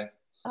PBJ.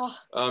 Oh,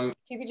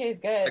 PBJ is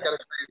good. I gotta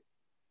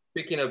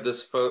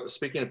say,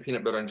 speaking of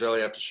peanut butter and jelly,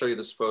 I have to show you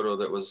this photo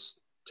that was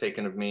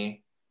taken of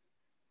me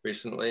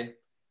recently.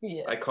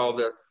 Yeah. I call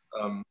this.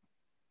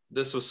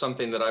 This was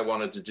something that I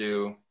wanted to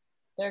do.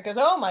 There it goes.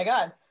 Oh my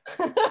God.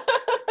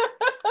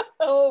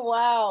 Oh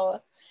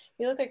wow.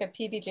 You look like a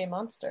PBJ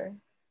monster.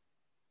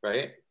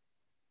 Right?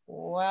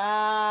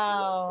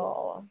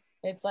 Wow.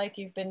 It's like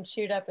you've been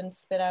chewed up and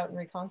spit out and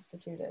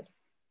reconstituted.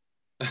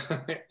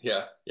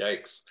 Yeah.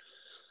 Yikes.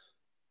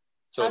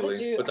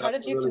 Totally. How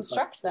did you really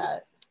construct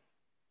that?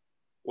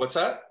 What's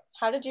that?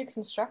 How did you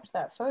construct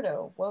that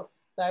photo? Well,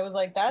 I was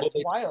like, that's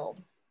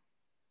wild.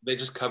 They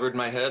just covered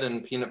my head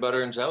in peanut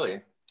butter and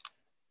jelly.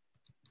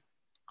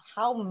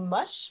 How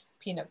much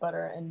peanut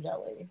butter and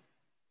jelly?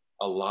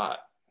 A lot.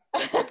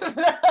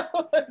 That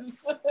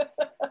was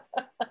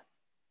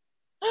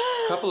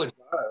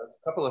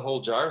couple of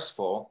whole jars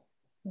full.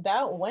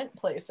 That went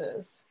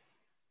places.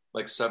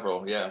 Like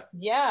several, yeah.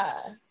 Yeah.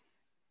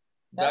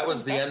 That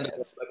was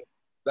impressive.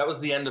 That was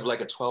the end of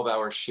like a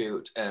 12-hour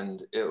shoot,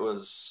 and it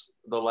was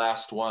the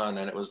last one,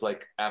 and it was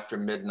like after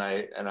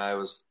midnight, and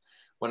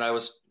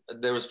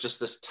there was just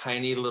this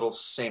tiny little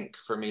sink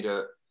for me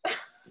to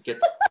get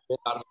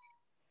out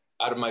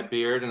of my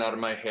beard and out of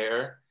my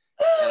hair,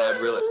 And I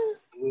really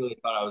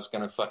thought I was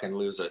gonna fucking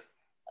lose it.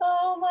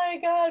 Oh my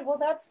God. Well,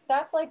 that's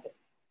like,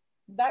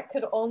 that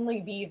could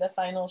only be the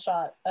final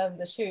shot of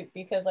the shoot,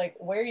 because like,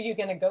 where are you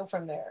gonna go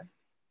from there?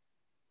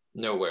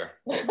 Nowhere.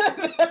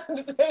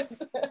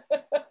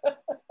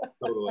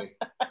 Totally.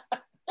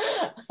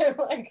 I'm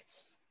like,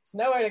 there's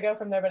nowhere to go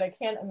from there, but I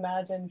can't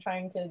imagine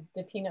trying to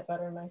peanut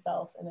butter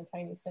myself in a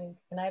tiny sink.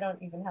 And I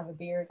don't even have a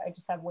beard. I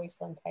just have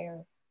waist-length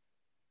hair.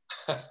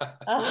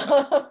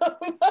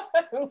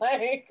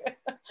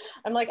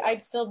 I'm like,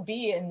 I'd still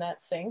be in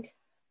that sink.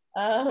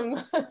 Thank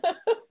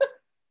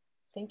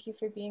you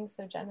for being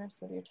so generous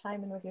with your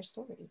time and with your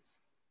stories.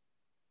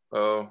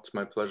 Oh, it's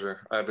my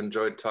pleasure. I've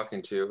enjoyed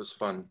talking to you. It was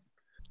fun.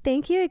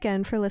 Thank you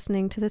again for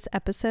listening to this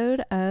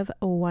episode of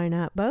Why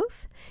Not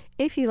Both.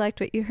 If you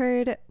liked what you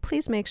heard,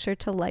 please make sure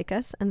to like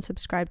us and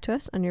subscribe to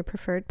us on your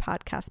preferred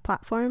podcast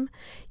platform.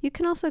 You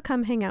can also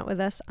come hang out with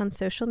us on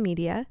social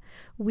media.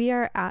 We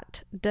are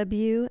at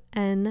WNB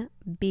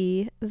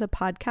the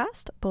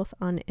podcast, both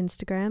on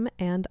Instagram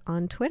and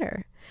on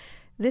Twitter.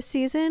 This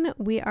season,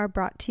 we are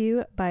brought to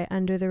you by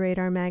Under the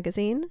Radar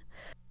magazine.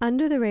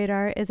 Under the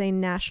Radar is a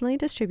nationally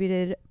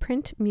distributed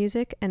print,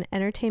 music, and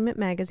entertainment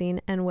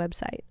magazine and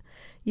website.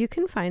 You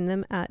can find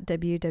them at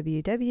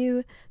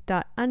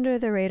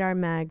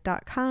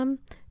www.undertheradarmag.com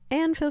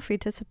and feel free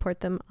to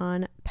support them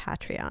on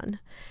Patreon.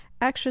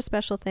 Extra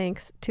special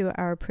thanks to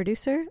our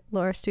producer,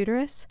 Laura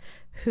Studeris,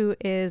 who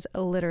is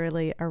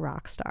literally a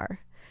rock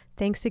star.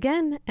 Thanks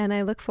again, and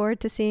I look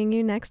forward to seeing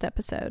you next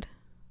episode.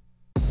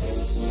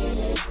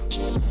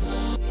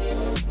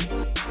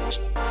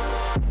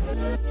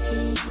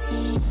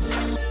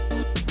 Thank you.